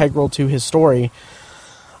integral to his story,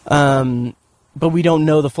 but we don't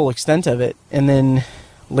know the full extent of it. And then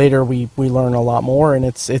later we learn a lot more, and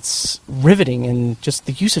it's riveting, and just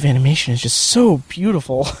the use of animation is just so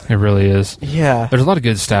beautiful. It really is. Yeah. There's a lot of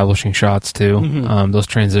good establishing shots too. Mhm. Those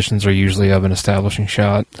transitions are usually of an establishing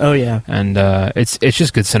shot. Oh yeah. And it's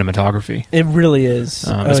just good cinematography. It really is.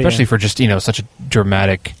 Especially for just such a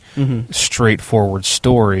dramatic, Mhm. straightforward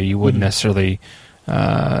story. You wouldn't Mhm. necessarily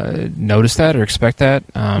notice that or expect that.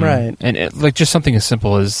 Right. And like just something as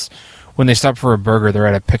simple as when they stop for a burger, they're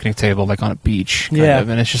at a picnic table, like on a beach, kind of,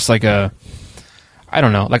 and it's just like I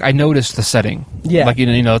don't know, like I noticed the setting. Yeah. Like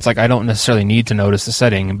it's like I don't necessarily need to notice the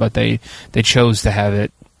setting, but they chose to have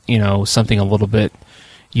it, something a little bit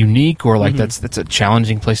unique, or like Mhm. that's a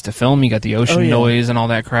challenging place to film. You got the ocean noise and all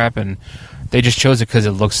that crap, and they just chose it because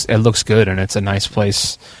it looks good, and it's a nice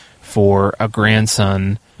place for a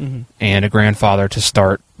grandson Mhm. and a grandfather to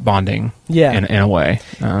start bonding. Yeah. in a way.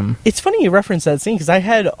 It's funny you reference that scene because I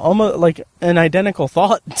had almost like an identical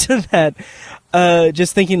thought to that.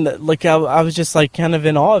 Just thinking that, like, I was just like kind of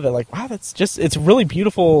in awe of it. Like, wow, it's really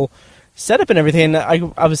beautiful setup and everything.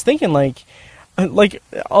 And I was thinking like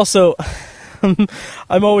also,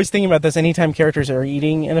 I'm always thinking about this anytime characters are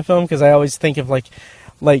eating in a film because I always think of like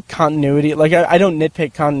continuity. Like I don't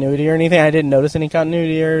nitpick continuity or anything. I didn't notice any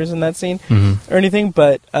continuity errors in that scene or anything.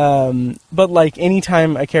 But like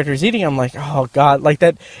anytime a character is eating, I'm like, oh god, like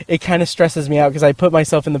that. It kind of stresses me out because I put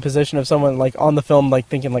myself in the position of someone like on the film, like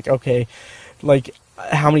thinking like, okay, like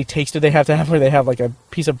how many takes do they have to have where they have like a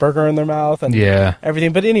piece of burger in their mouth and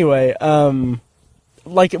everything. But anyway,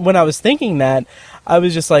 like when I was thinking that, I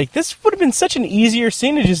was just like, this would have been such an easier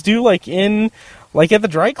scene to just do like at the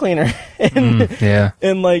dry cleaner and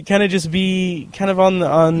and like kind of just be kind of on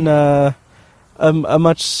a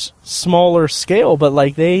much smaller scale, but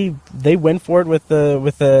like they went for it with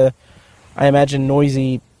the I imagine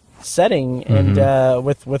noisy setting and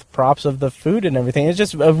with props of the food and everything. It's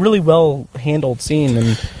just a really well handled scene.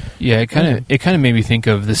 And it kind of made me think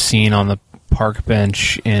of the scene on the park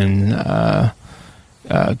bench in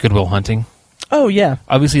Good Will Hunting. Oh yeah,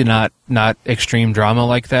 obviously not extreme drama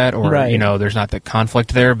like that, or there's not that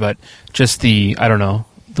conflict there, but just the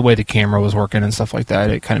way the camera was working and stuff like that.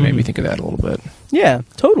 It kind of made me think of that a little bit. Yeah,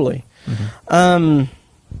 totally.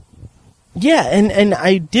 Yeah, and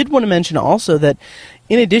I did want to mention also that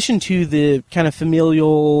in addition to the kind of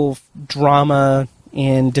familial drama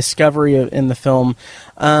and discovery in the film,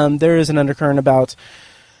 there is an undercurrent about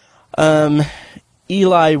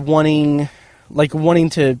Eli wanting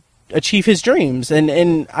to achieve his dreams,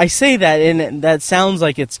 and I say that, and that sounds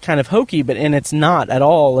like it's kind of hokey, and it's not at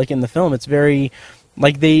all. Like in the film, it's very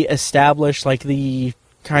like they establish like the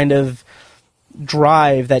kind of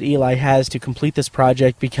drive that Eli has to complete this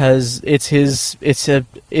project because it's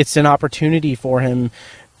an opportunity for him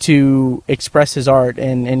to express his art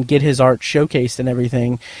and get his art showcased and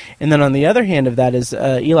everything. And then on the other hand of that is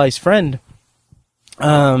Eli's friend.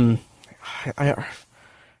 Kasim.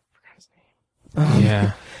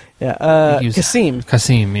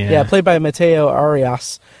 Yeah, played by Mateo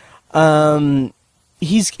Arias.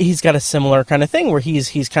 He's got a similar kind of thing where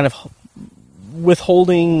he's kind of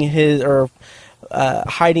withholding his or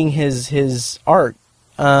hiding his art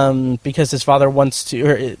because his father wants to,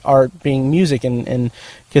 or art being music in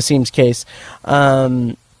Kasim's case,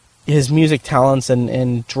 his music talents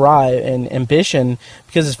and drive and ambition,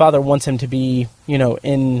 because his father wants him to be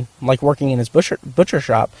in like working in his butcher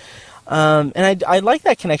shop. And I like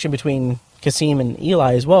that connection between Kasim and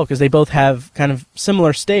Eli as well, because they both have kind of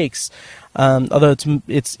similar stakes, although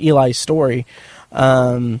it's Eli's story.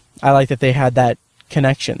 I like that they had that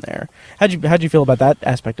connection there. How'd you feel about that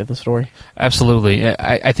aspect of the story? Absolutely.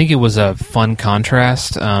 I think it was a fun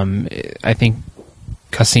contrast. I think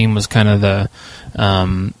Kasim was kind of the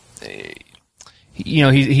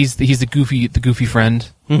he's the goofy friend,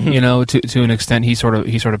 to an extent. He sort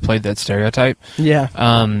of played that stereotype. Yeah.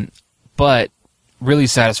 But really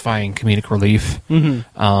satisfying comedic relief. And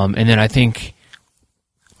then I think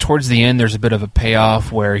towards the end, there's a bit of a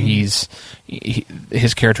payoff where his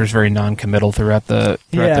character is very non-committal throughout the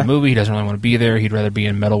movie. He doesn't really want to be there. He'd rather be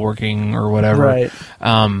in metalworking or whatever. Right.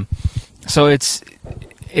 So it's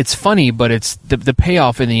funny, but it's the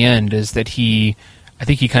payoff in the end is that I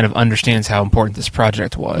think he kind of understands how important this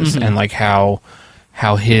project was, and like how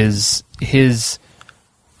his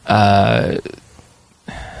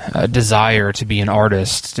desire to be an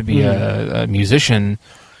artist, to be a musician,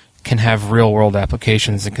 can have real world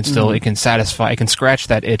applications and can still it can scratch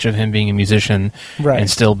that itch of him being a musician, and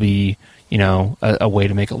still be a way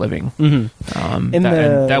to make a living. And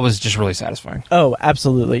that was just really satisfying. Oh,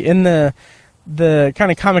 absolutely. In the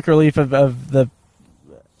kind of comic relief of the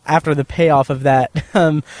after the payoff of that,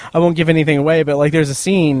 I won't give anything away, but like there's a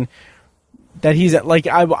scene he's like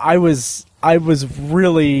I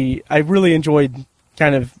really enjoyed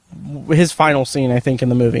kind of his final scene, I think, in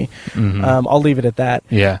the movie. Mhm. I'll leave it at that.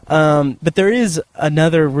 Yeah. But there is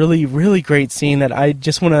another really, really great scene that I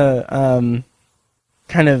just want to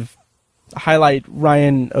kind of highlight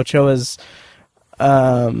Ryan Ochoa's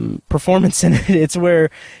performance in it. It's where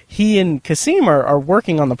he and Kasim are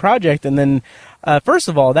working on the project, and then first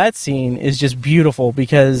of all, that scene is just beautiful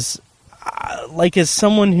because, like, as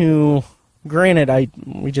someone who, granted,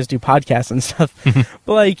 we just do podcasts and stuff,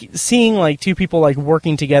 but like seeing like two people like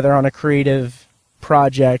working together on a creative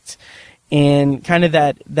project, and kind of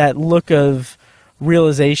that look of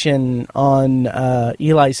realization on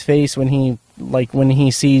Eli's face when he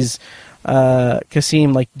sees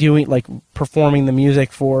Kasim performing the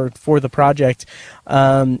music for the project.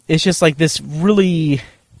 It's just like this really,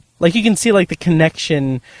 like, you can see like the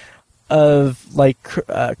connection of like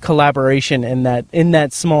collaboration in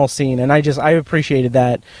that small scene, and I appreciated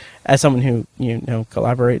that as someone who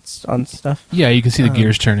collaborates on stuff. Yeah, you can see the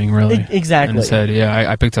gears turning really. Exactly. In his head.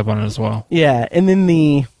 Yeah, I picked up on it as well. Yeah, and then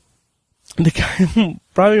the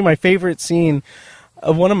probably my favorite scene,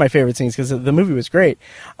 one of my favorite scenes, because the movie was great.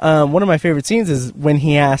 One of my favorite scenes is when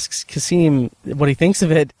he asks Kasim what he thinks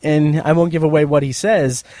of it, and I won't give away what he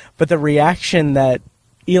says, but the reaction that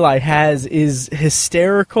Eli has is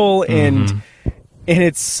hysterical, and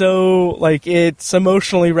it's so like it's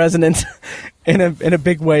emotionally resonant in a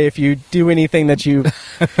big way. If you do anything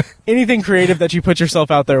anything creative that you put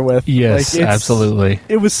yourself out there with, yes, like, absolutely.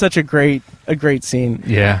 It was such a great scene.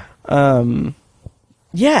 Yeah. The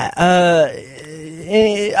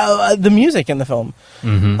music in the film.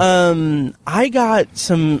 I got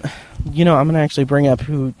some. I'm going to actually bring up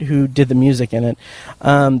who did the music in it,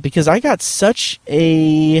 because I got such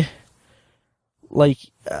a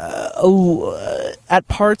at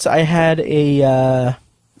parts I had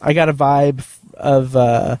I got a vibe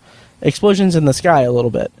of Explosions in the Sky a little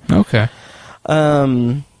bit. Okay.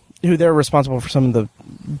 Who they're responsible for some of the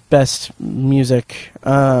best music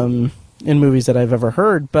in movies that I've ever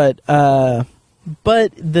heard, but the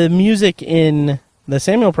music in the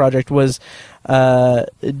Samuel Project was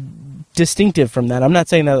distinctive from that. I'm not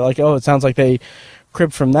saying that like, oh, it sounds like they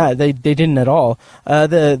cribbed from that. They didn't at all.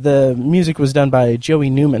 The music was done by Joey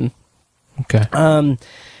Newman. Okay.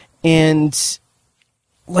 And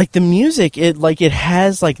like the music, it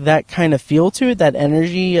has like that kind of feel to it, that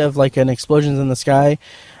energy of like an Explosions in the Sky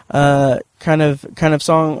kind of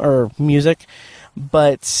song or music,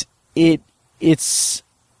 but it's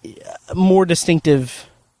more distinctive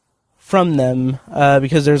from them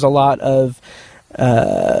because there's a lot of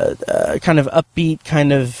kind of upbeat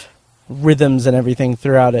kind of rhythms and everything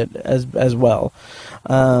throughout it as well.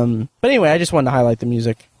 But anyway, I just wanted to highlight the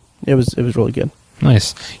music. It was really good.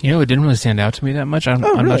 Nice. It didn't really stand out to me that much. I'm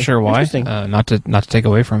really? not sure why. Not to take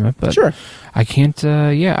away from it, but sure. I can't.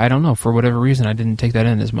 I don't know. For whatever reason, I didn't take that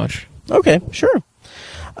in as much. Okay, sure.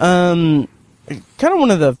 Kind of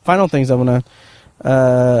one of the final things I want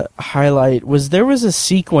to highlight was there was a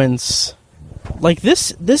sequence like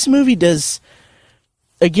this movie does,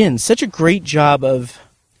 again, such a great job of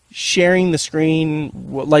sharing the screen,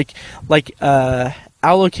 like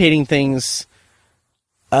allocating things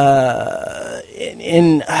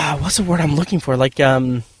in what's the word I'm looking for? Like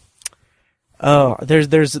there's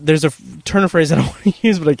a turn of phrase that I want to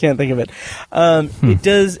use, but I can't think of it.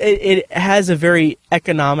 It has a very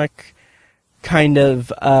economic kind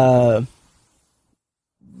of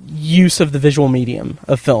use of the visual medium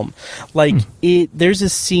of film. Like there's a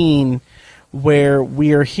scene where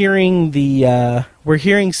we're hearing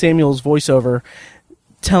Samuel's voiceover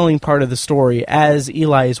telling part of the story as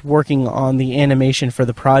Eli is working on the animation for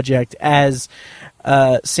the project, as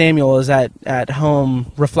Samuel is at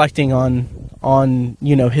home reflecting on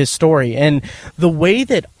his story, and the way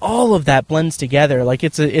that all of that blends together. Like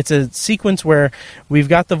it's a sequence where we've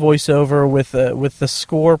got the voiceover with the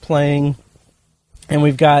score playing, and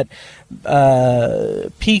we've got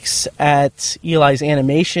peeks at Eli's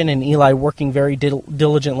animation and Eli working very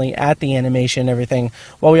diligently at the animation and everything,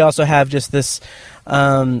 while we also have just this,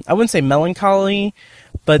 I wouldn't say melancholy,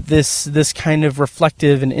 but this kind of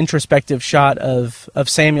reflective and introspective shot of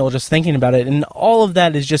Samuel just thinking about it. And all of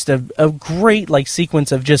that is just a great like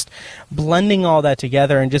sequence of just blending all that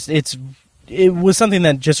together, and just it was something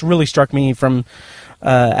that just really struck me from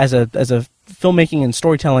as a filmmaking and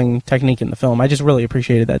storytelling technique in the film. I just really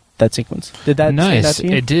appreciated that sequence. Did that nice? That to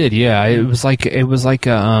you? It did, yeah. It was like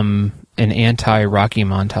an anti-Rocky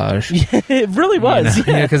montage. Yeah, it really was.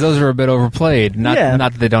 Yeah, because those are a bit overplayed. Not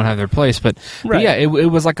that they don't have their place, but yeah, it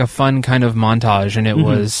was like a fun kind of montage, and it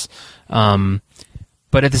was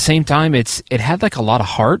but at the same time, it had like a lot of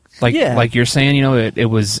heart, like you're saying, you know, it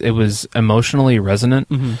was emotionally resonant,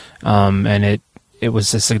 and it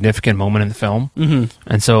was a significant moment in the film,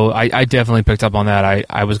 and so I definitely picked up on that.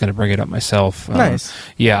 I was going to bring it up myself. Nice.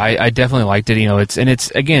 Yeah, I definitely liked it. You know, it's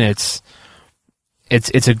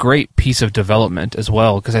a great piece of development as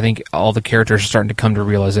well, because I think all the characters are starting to come to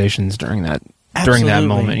realizations during that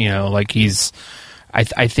moment. You know, like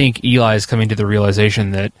I think Eli is coming to the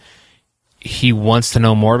realization that he wants to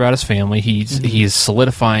know more about his family. He's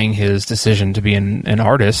solidifying his decision to be an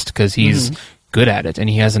artist because he's good at it and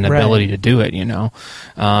he has an ability to do it, you know.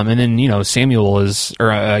 And then, you know, Samuel is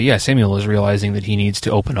realizing that he needs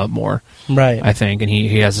to open up more. Right. I think, and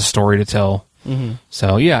he has a story to tell.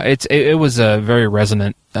 So yeah, it was a very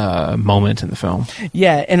resonant moment in the film.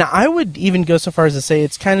 Yeah, and I would even go so far as to say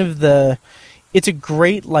it's kind of it's a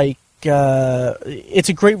great it's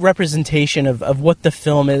a great representation of what the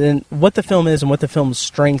film is and what the film's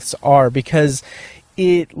strengths are, because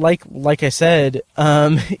it like I said,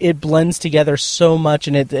 it blends together so much,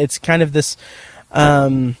 and it's kind of this I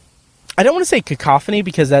don't want to say cacophony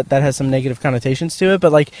because that has some negative connotations to it,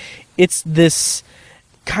 but like it's this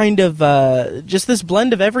kind of just this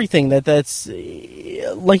blend of everything that's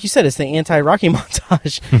like you said, it's the anti-Rocky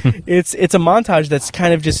montage. It's a montage that's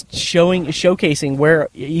kind of just showcasing where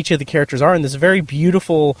each of the characters are in this very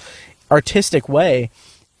beautiful artistic way.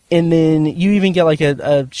 And then you even get like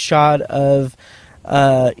a shot of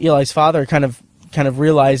Eli's father kind of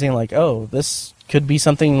realizing like, oh, this could be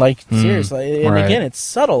something like serious. And again, it's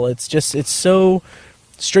subtle. It's so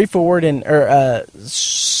straightforward and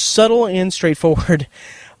subtle and straightforward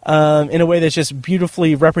in a way that's just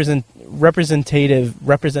beautifully representative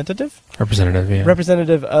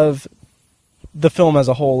of the film as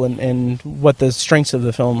a whole and what the strengths of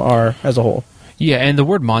the film are as a whole. Yeah, and the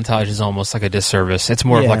word montage is almost like a disservice. It's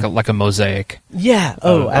more of like a mosaic. Yeah.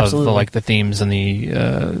 Absolutely. Of the themes and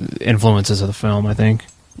the influences of the film, I think.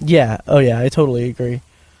 Yeah. Oh, yeah. I totally agree.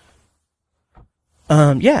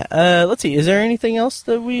 Let's see. Is there anything else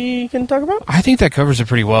that we can talk about? I think that covers it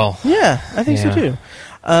pretty well. Yeah, I think so too.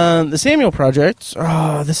 The Samuel Project.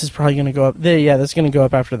 Oh, this is probably going to go up. That's going to go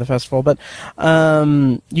up after the festival. But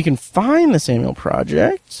you can find the Samuel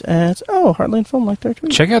Project at Heartland Film, like their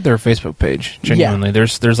tweet. Check out their Facebook page. Genuinely,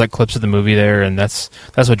 there's like clips of the movie there, and that's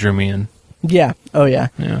what drew me in. Yeah. Oh yeah.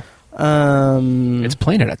 Yeah. It's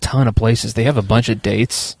playing at a ton of places. They have a bunch of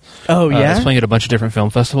dates. Oh yeah. It's playing at a bunch of different film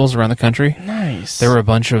festivals around the country. Nice. There were a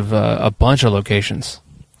bunch of locations.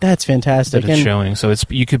 That's fantastic. That it's showing, so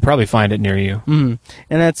you could probably find it near you. Mm-hmm.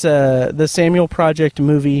 And that's the Samuel Project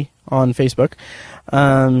movie on Facebook.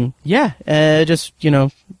 Just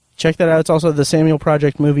check that out. It's also the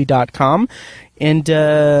SamuelProjectMovie.com. And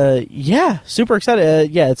super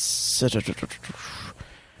excited. It's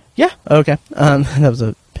okay. That was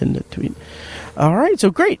a pinned tweet. All right, so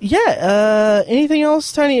great. Anything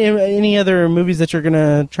else, Tiny? Any other movies that you're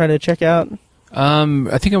gonna try to check out?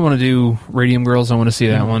 I think I want to do Radium Girls. I want to see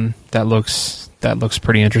that one. That looks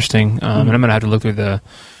pretty interesting. And I'm gonna have to look through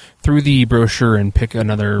the brochure and pick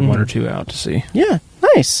another one or two out to see. Yeah,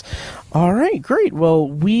 nice. All right, great. Well,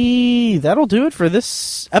 that'll do it for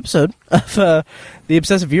this episode of The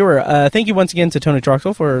Obsessive Viewer. Thank you once again to Tony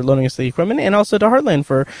Troxel for loaning us the equipment, and also to Heartland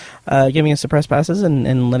for giving us the press passes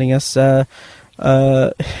and letting us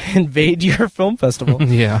invade your film festival.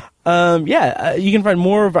 Yeah. You can find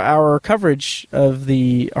more of our coverage of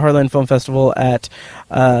the Heartland Film Festival at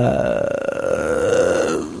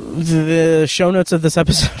the show notes of this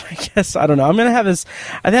episode, I guess. I don't know. I think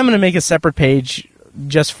I'm going to make a separate page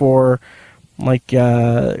just for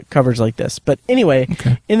coverage like this. But anyway,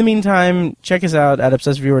 In the meantime, check us out at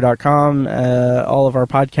obsessiveviewer.com. All of our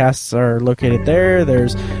podcasts are located there.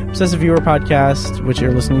 There's Obsessive Viewer Podcast, which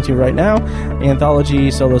you're listening to right now, Anthology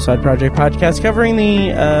Solo Side Project Podcast covering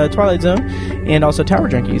the Twilight Zone, and also Tower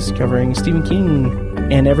Junkies covering Stephen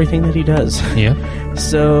King and everything that he does. Yeah.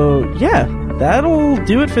 So, that'll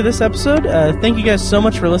do it for this episode. Thank you guys so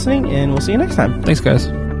much for listening, and we'll see you next time. Thanks, guys.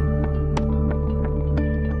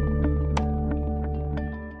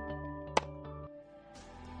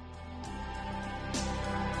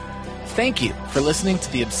 Thank you for listening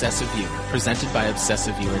to The Obsessive Viewer, presented by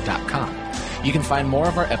ObsessiveViewer.com. You can find more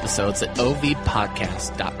of our episodes at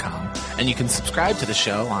ovpodcast.com, and you can subscribe to the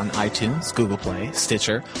show on iTunes, Google Play,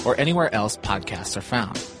 Stitcher, or anywhere else podcasts are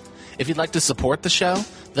found. If you'd like to support the show,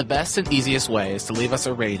 the best and easiest way is to leave us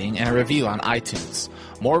a rating and a review on iTunes.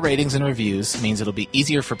 More ratings and reviews means it'll be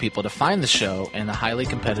easier for people to find the show in the highly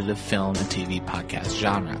competitive film and TV podcast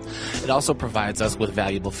genre. It also provides us with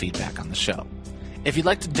valuable feedback on the show. If you'd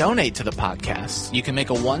like to donate to the podcast, you can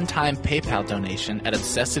make a one-time PayPal donation at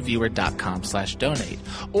obsessiveviewer.com/donate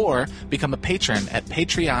or become a patron at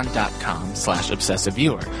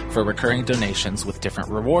patreon.com/obsessiveviewer for recurring donations with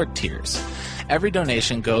different reward tiers. Every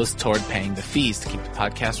donation goes toward paying the fees to keep the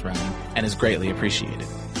podcast running and is greatly appreciated.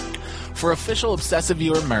 For official Obsessive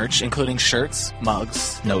Viewer merch, including shirts,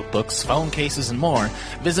 mugs, notebooks, phone cases, and more,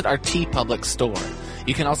 visit our TeePublic store.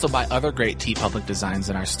 You can also buy other great TeePublic designs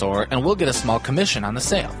in our store, and we'll get a small commission on the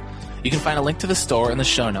sale. You can find a link to the store in the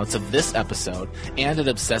show notes of this episode and at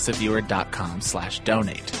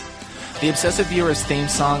obsessiveviewer.com/donate. The Obsessive Viewer's theme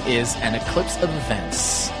song is An Eclipse of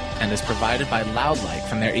Events and is provided by Loudlike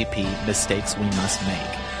from their EP, Mistakes We Must Make.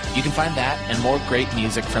 You can find that and more great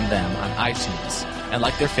music from them on iTunes and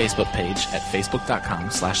like their Facebook page at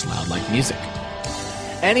facebook.com/loudlikemusic.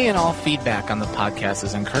 Any and all feedback on the podcast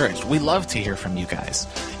is encouraged. We love to hear from you guys.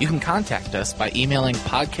 You can contact us by emailing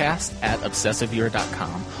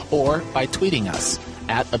podcast@obsessiveviewer.com or by tweeting us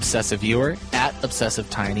at obsessiveviewer, at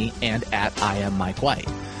obsessivetiny, and at IamMikeWhite.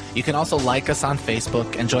 You can also like us on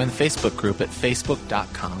Facebook and join the Facebook group at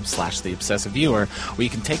facebook.com/theobsessiveviewer, where you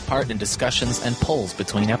can take part in discussions and polls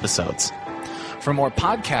between episodes. For more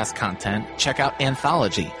podcast content, check out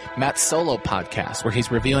Anthology, Matt's solo podcast, where he's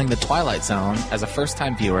reviewing The Twilight Zone as a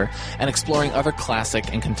first-time viewer and exploring other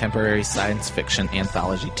classic and contemporary science fiction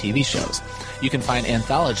anthology TV shows. You can find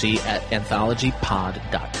Anthology at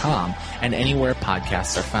anthologypod.com and anywhere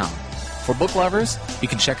podcasts are found. For book lovers, you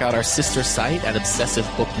can check out our sister site at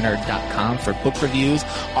obsessivebooknerd.com for book reviews,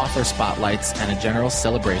 author spotlights, and a general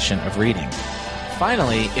celebration of reading.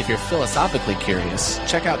 Finally, if you're philosophically curious,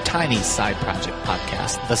 check out Tiny's side project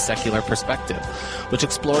podcast, The Secular Perspective, which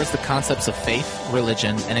explores the concepts of faith,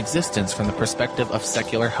 religion, and existence from the perspective of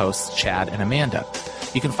secular hosts Chad and Amanda.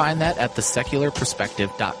 You can find that at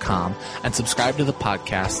thesecularperspective.com and subscribe to the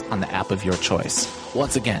podcast on the app of your choice.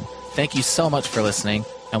 Once again, thank you so much for listening,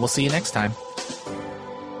 and we'll see you next time.